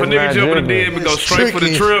a nigga jump in the DM and go straight for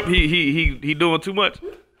the trip, he doing too much?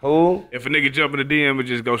 Who? If a nigga jump in the DM and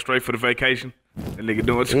just go straight for the vacation, that nigga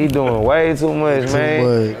doing too much. He doing way too much,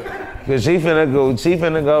 man. Cause she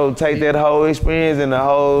finna go take that whole experience and the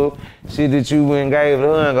whole shit that you went and gave to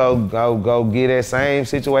her and go get that same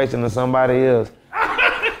situation to somebody else.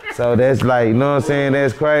 So that's like, you know what I'm saying?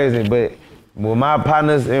 That's crazy. But with my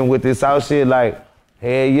partners and with this out shit, like,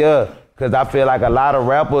 hell yeah. Cause I feel like a lot of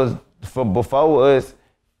rappers from before us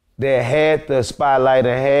that had the spotlight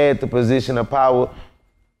and had the position of power.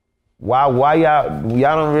 Why y'all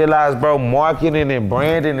don't realize, bro, marketing and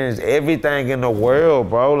branding is everything in the world,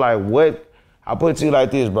 bro. Like what, I'll put it to you like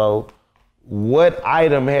this, bro. What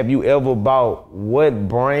item have you ever bought? What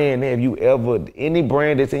brand have you ever, any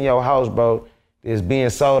brand that's in your house, bro, that's being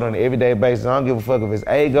sold on an everyday basis? I don't give a fuck if it's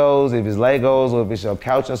Agos, if it's Legos, or if it's your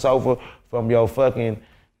couch and sofa from your fucking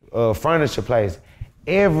furniture place.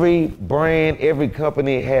 Every brand, every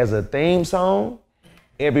company has a theme song.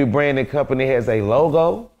 Every brand and company has a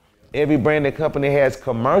logo. Every brand and company has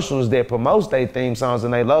commercials that promotes their theme songs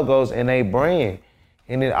and their logos and their brand.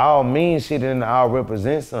 And it all means shit and it all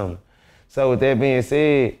represents something. So with that being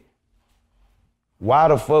said, why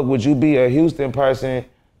the fuck would you be a Houston person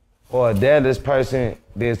or a Dallas person?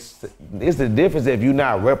 It's the difference if you're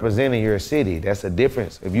not representing your city. That's the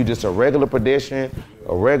difference. If you just a regular pedestrian,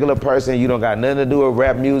 a regular person, you don't got nothing to do with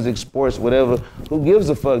rap music, sports, whatever, who gives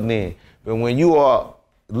a fuck then? But when you are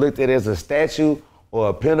looked at as a statue or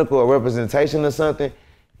a pinnacle or representation or something,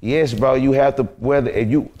 yes, bro, you have to wear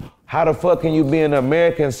how the fuck can you be an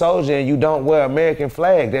American soldier and you don't wear American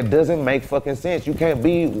flag? That doesn't make fucking sense. You can't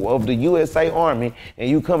be of the USA Army and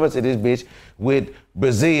you come into this bitch with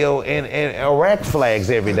Brazil and Iraq flags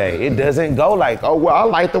every day. It doesn't go like, oh, well, I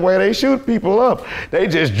like the way they shoot people up. They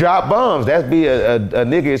just drop bombs. That'd be a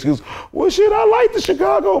nigga excuse. Well, shit, I like the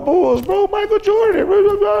Chicago Bulls, bro, Michael Jordan. Blah,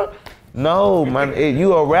 blah, blah. No, man,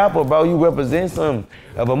 you a rapper, bro. You represent something.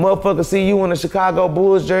 If a motherfucker see you in a Chicago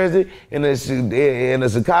Bulls jersey and a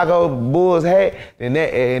Chicago Bulls hat, and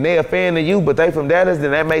they a fan of you, but they from Dallas,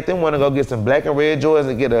 then that make them want to go get some black and red Jordans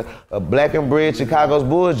and get a black and red Chicago's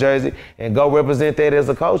Bulls jersey and go represent that as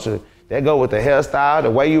a culture. That go with the hairstyle,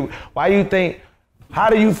 the way you. Why you think? How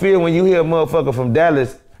do you feel when you hear a motherfucker from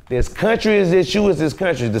Dallas? This country is this, you is this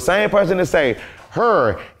country. The same person that say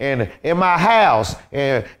her and in my house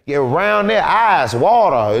and around their eyes,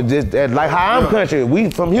 water, just like how I'm country. We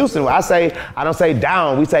from Houston. I don't say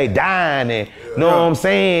down, we say dine, and you know what I'm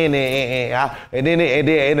saying? And then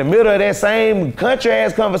in the middle of that same country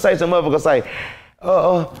ass conversation, motherfucker say,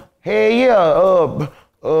 hell yeah,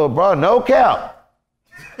 bro, no cap.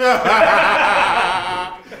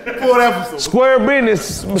 Full episode. Square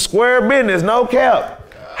business, no cap.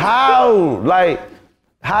 How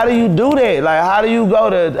do you do that? Like, how do you go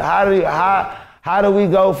to, how do we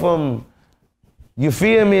go from, you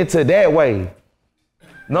feel me, to that way?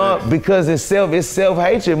 No, because it's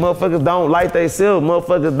self-hatred. Motherfuckers don't like themselves.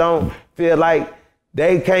 Motherfuckers don't feel like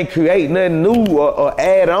they can't create nothing new or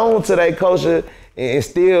add on to their culture and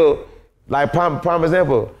still, like, prime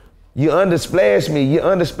example, you undersplash me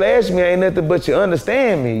ain't nothing but you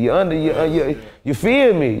understand me. You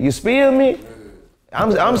feel me? You spill me?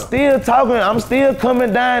 I'm still talking, I'm still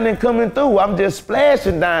coming down and coming through. I'm just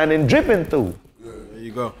splashing down and dripping through. There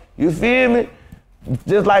you go. You feel me?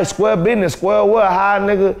 Just like square business, square what? How a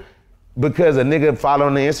nigga, because a nigga follow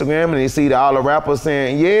on the Instagram and he see all the rappers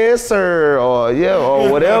saying, yes, sir, or yeah,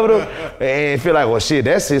 or whatever, and feel like, well, shit,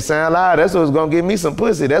 that shit sound loud. That's what's gonna give me some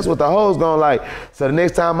pussy. That's what the hoes gonna like. So the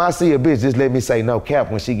next time I see a bitch, just let me say no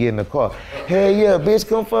cap when she get in the car. Hell yeah, bitch,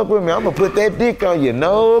 come fuck with me. I'm gonna put that dick on you,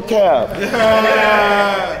 no cap.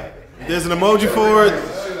 There's an emoji for it.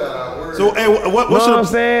 So, hey, what know what I'm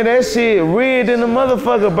saying? That shit red in the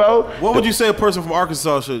motherfucker, bro. What would you say a person from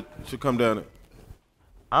Arkansas should come down there?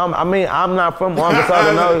 I'm not from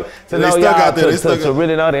Arkansas to know y'all, to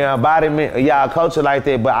really know the embodiment of y'all culture like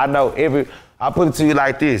that, but I know I put it to you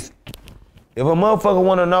like this. If a motherfucker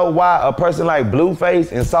wanna know why a person like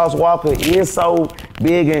Blueface and Sauce Walker is so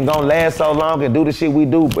big and gonna last so long and do the shit we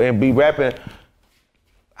do and be rapping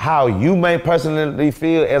how you may personally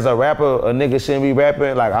feel as a rapper, a nigga shouldn't be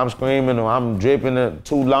rapping, like I'm screaming or I'm dripping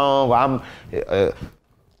too long, or I'm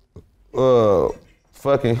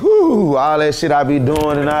fucking all that shit I be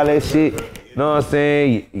doing and all that shit, you know what I'm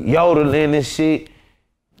saying, yodeling and shit.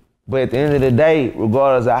 But at the end of the day,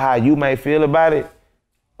 regardless of how you may feel about it,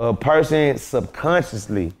 a person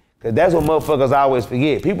subconsciously, because that's what motherfuckers always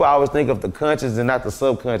forget. People always think of the conscious and not the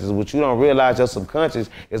subconscious, but you don't realize your subconscious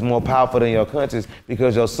is more powerful than your conscious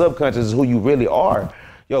because your subconscious is who you really are.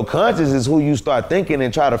 Your conscious is who you start thinking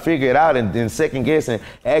and try to figure it out and then second guessing,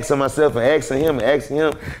 asking myself and asking him and asking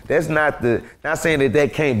him. That's not saying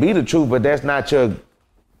that can't be the truth, but that's not your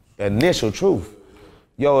initial truth.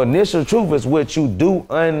 Your initial truth is what you do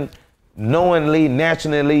unknowingly,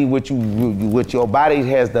 naturally, what your body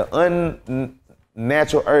has the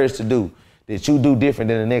unnatural urge to do, that you do different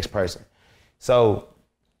than the next person. So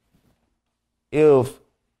if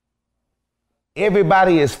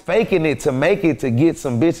everybody is faking it to make it to get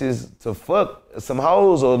some bitches to fuck some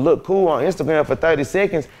hoes or look cool on Instagram for 30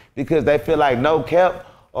 seconds because they feel like no cap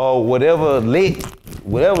or whatever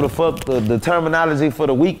the fuck the terminology for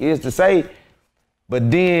the week is to say. But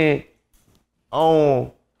then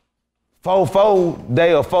on 4-4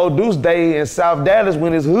 day or 4 Deuce day in South Dallas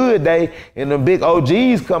when it's hood day and the big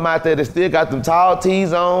OGs come out there, they still got them tall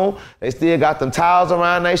tees on, they still got them towels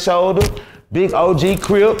around their shoulder, big OG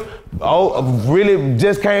Crip, really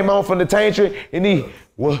just came on from the Tantry and he,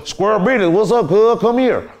 Square Business, what's up, cuz? Come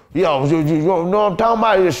here. Yo, you know what I'm talking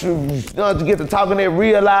about? To get to talking that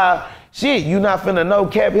real live shit, you not finna no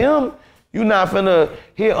cap him. You not finna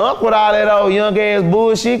hit Unc with all that old young ass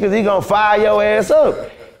bullshit cause he gonna fire your ass up.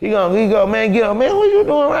 He go, man, get up, man, what you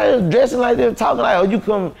doing right here? Dressing like this, talking like,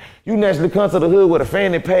 you naturally come to the hood with a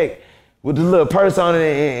fanny pack with the little purse on it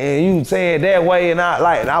and you saying that way and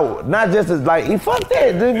not just as like, fuck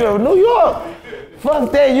that, New York.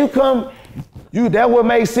 Fuck that, that would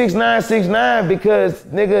make 6ix9ine because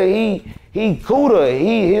nigga, he cooler,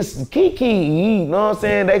 his Kiki, you know what I'm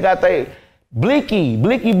saying? They got they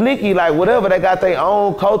blicky, like whatever, they got their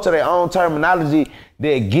own culture, their own terminology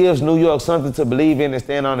that gives New York something to believe in and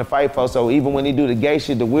stand on and fight for. So even when he do the gay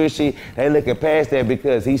shit, the weird shit, they looking past that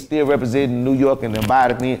because he's still representing New York and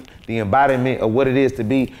the embodiment of what it is to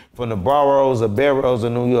be from the boroughs or barrows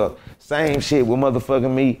of New York. Same shit with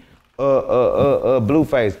motherfucking me,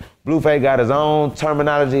 Blueface. Blueface got his own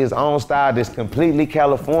terminology, his own style that's completely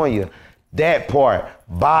California. That part,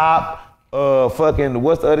 Bob, fucking,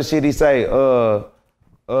 what's the other shit he say? Yeah,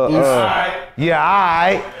 alright.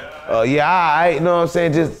 Yeah, alright. You know what I'm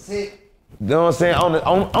saying? Just, you know what I'm saying?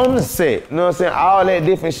 On the set. You know what I'm saying? All that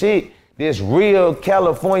different shit. This real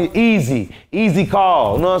California, easy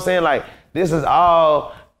call. You know what I'm saying? Like, this is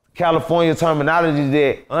all California terminology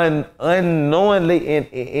that unknowingly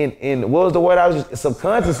in what was the word I was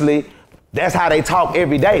subconsciously, that's how they talk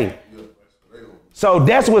every day. So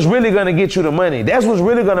that's what's really gonna get you the money. That's what's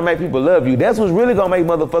really gonna make people love you. That's what's really gonna make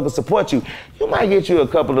motherfuckers support you. You might get you a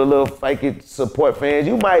couple of little fake support fans.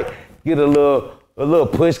 You might get a little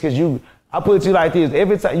push because I put you like this.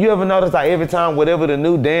 Every time, you ever notice like every time whatever the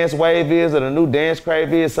new dance wave is or the new dance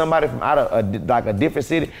crave is, somebody from out of like a different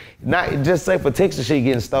city, not just say for Texas shit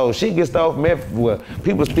getting stole. Shit gets stole from everywhere.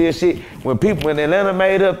 People steal shit. When Atlanta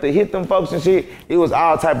made up to hit them folks and shit, it was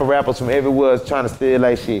all type of rappers from everywhere trying to steal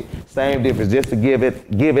like shit. Same difference, just to give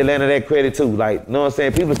Atlanta that credit too. Like, you know what I'm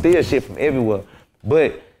saying? People steal shit from everywhere.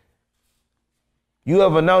 But you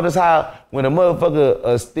ever notice how when a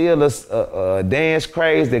motherfucker steal a dance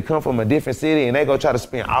craze that come from a different city and they go try to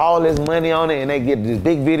spend all this money on it and they get this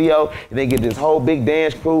big video and they get this whole big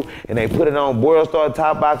dance crew and they put it on World Star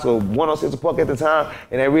Top Box or 106 Park at the time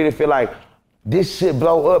and they really feel like this shit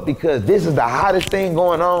blow up because this is the hottest thing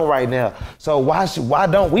going on right now. So why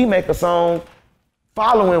don't we make a song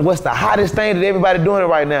following what's the hottest thing that everybody doing it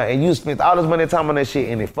right now, and you spent all this money and time on that shit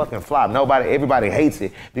and it fucking flopped. Everybody hates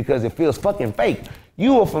it because it feels fucking fake.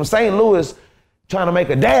 You were from St. Louis trying to make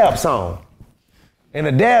a dab song. In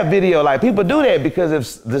a dab video, like people do that because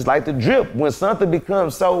it's just like the drip. When something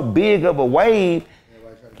becomes so big of a wave,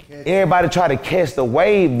 everybody try to catch the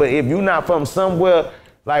wave, but if you're not from somewhere,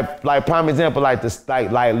 like prime example, like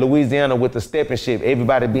Louisiana with the stepping shit,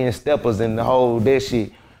 everybody being steppers and the whole that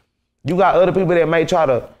shit. You got other people that may try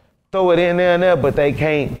to throw it in there and there, but they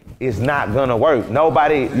can't, it's not gonna work.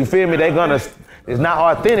 Nobody, you feel me? It's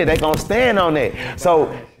not authentic, they gonna stand on that.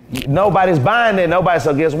 So nobody's buying that,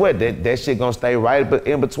 so guess what? That shit gonna stay right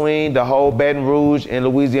in between the whole Baton Rouge and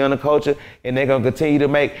Louisiana culture, and they're gonna continue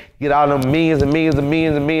to get all them millions and millions and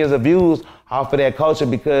millions and millions of views off of that culture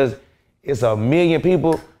because it's a billion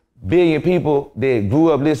people that grew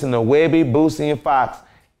up listening to Webby, Boosie, and Fox,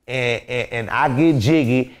 and I get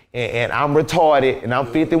jiggy, and I'm retarded, and I'm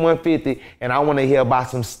 5150, and I want to hear about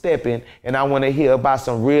some stepping, and I want to hear about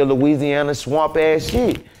some real Louisiana swamp-ass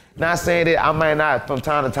shit. Not saying that I might not, from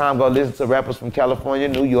time to time, go listen to rappers from California,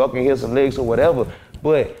 New York, and hear some lyrics or whatever,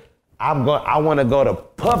 but I want to go to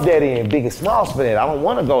Puff Daddy and Biggie Smalls for that. I don't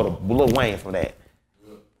want to go to Lil Wayne for that.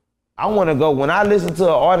 I want to go, when I listen to an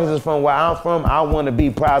artist from where I'm from, I want to be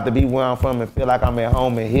proud to be where I'm from and feel like I'm at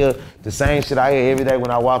home and hear the same shit I hear every day when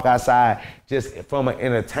I walk outside, just from an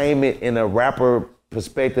entertainment and a rapper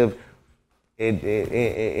perspective and of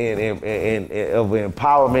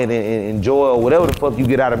empowerment and joy or whatever the fuck you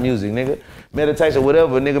get out of music, nigga. Meditation,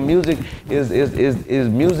 whatever, nigga. Music is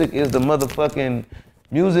the motherfucking,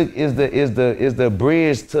 music is the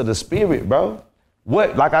bridge to the spirit, bro.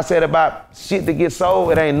 What, like I said about shit that gets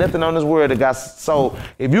sold, it ain't nothing on this world that got sold.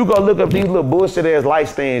 If you go look up these little bullshit ass light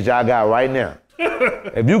stands y'all got right now,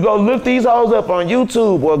 if you go look these hoes up on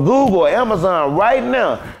YouTube or Google or Amazon right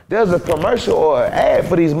now, there's a commercial or an ad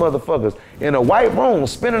for these motherfuckers in a white room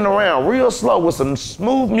spinning around real slow with some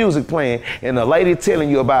smooth music playing and a lady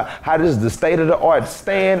telling you about how this is the state of the art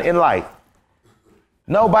stand in light.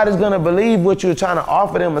 Nobody's gonna believe what you're trying to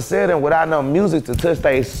offer them or sell them without no music to touch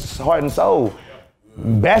their heart and soul.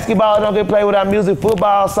 Basketball don't get played without music,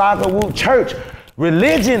 football, soccer, whoop, church.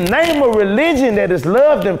 Religion, name a religion that is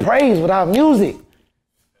loved and praised without music.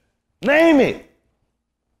 Name it.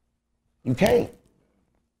 You can't.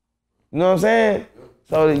 You know what I'm saying?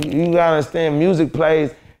 So you gotta understand music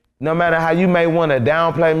plays, no matter how you may wanna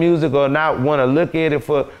downplay music or not wanna look at it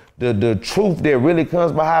for the truth that really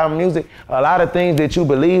comes behind music, a lot of things that you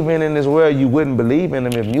believe in this world, you wouldn't believe in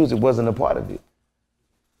them if music wasn't a part of it.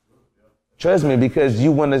 Trust me, because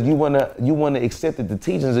you wanna accept the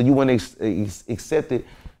teachings, or you wanna accept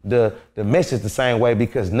the message the same way,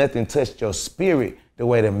 because nothing touched your spirit the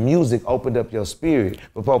way the music opened up your spirit.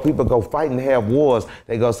 Before people go fight and have wars,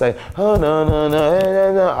 they go say, oh no,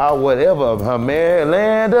 or whatever,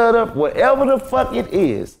 Maryland, whatever the fuck it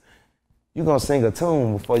is. You gonna sing a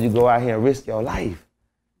tune before you go out here and risk your life.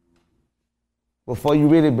 Before you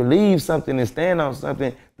really believe something and stand on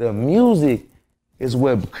something, the music is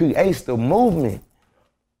what creates the movement.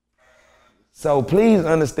 So please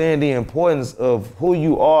understand the importance of who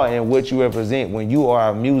you are and what you represent when you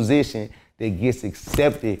are a musician that gets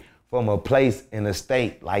accepted from a place in a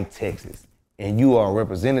state like Texas. And you are a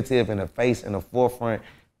representative and a face in the forefront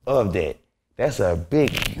of that. That's a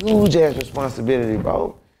big, huge ass responsibility,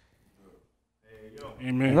 bro.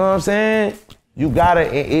 Amen. You know what I'm saying? You gotta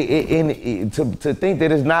to think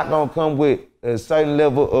that it's not gonna come with a certain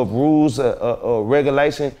level of rules or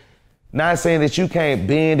regulation. Not saying that you can't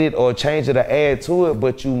bend it or change it or add to it,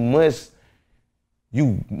 but you must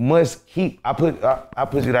keep. I put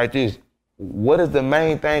it like this. What is the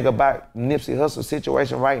main thing about Nipsey Hussle's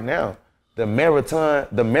situation right now? The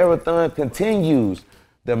marathon continues.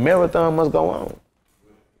 The marathon must go on.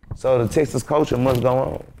 So the Texas culture must go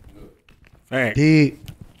on. Fact.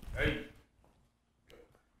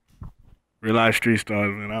 Real life street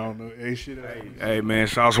stars, man. I don't know. Hey, man,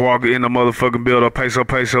 Sauce Walker in the motherfucking building. Peso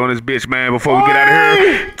on this bitch, man. Before we get out of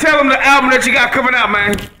here, tell them the album that you got coming out,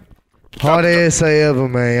 man. Hard ass say ever,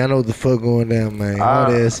 man. I know what the fuck going down, man.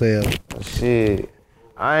 Hard ass say ever. Shit.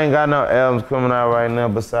 I ain't got no albums coming out right now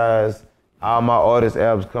besides all my artist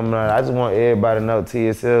albums coming out. I just want everybody to know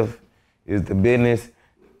TSF is the business.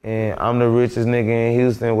 And I'm the richest nigga in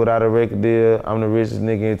Houston without a record deal. I'm the richest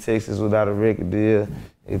nigga in Texas without a record deal.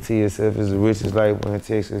 And TSF is the richest label in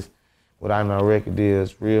Texas without no record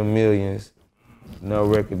deals. Real millions, no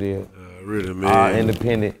record deal. Really, man.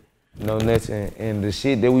 Independent, no nothing. And the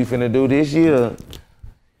shit that we finna do this year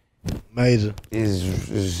Major.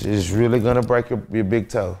 is really gonna break your big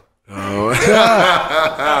toe. Oh.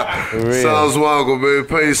 Sauce Walker, man.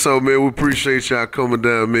 Peso, man. We appreciate y'all coming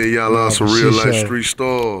down, man. Y'all are some real life street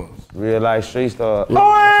stars. Real life street stars.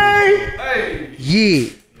 Hey! Yeah.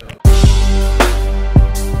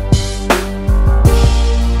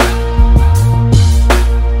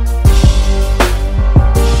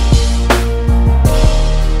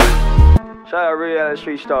 Shout out real life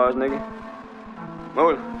street stars, nigga.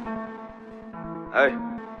 Move. Hey.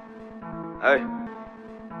 Hey.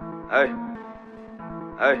 Hey.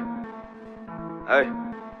 Hey. Hey.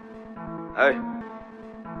 Hey.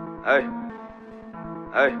 Hey.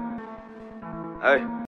 Hey. Hey.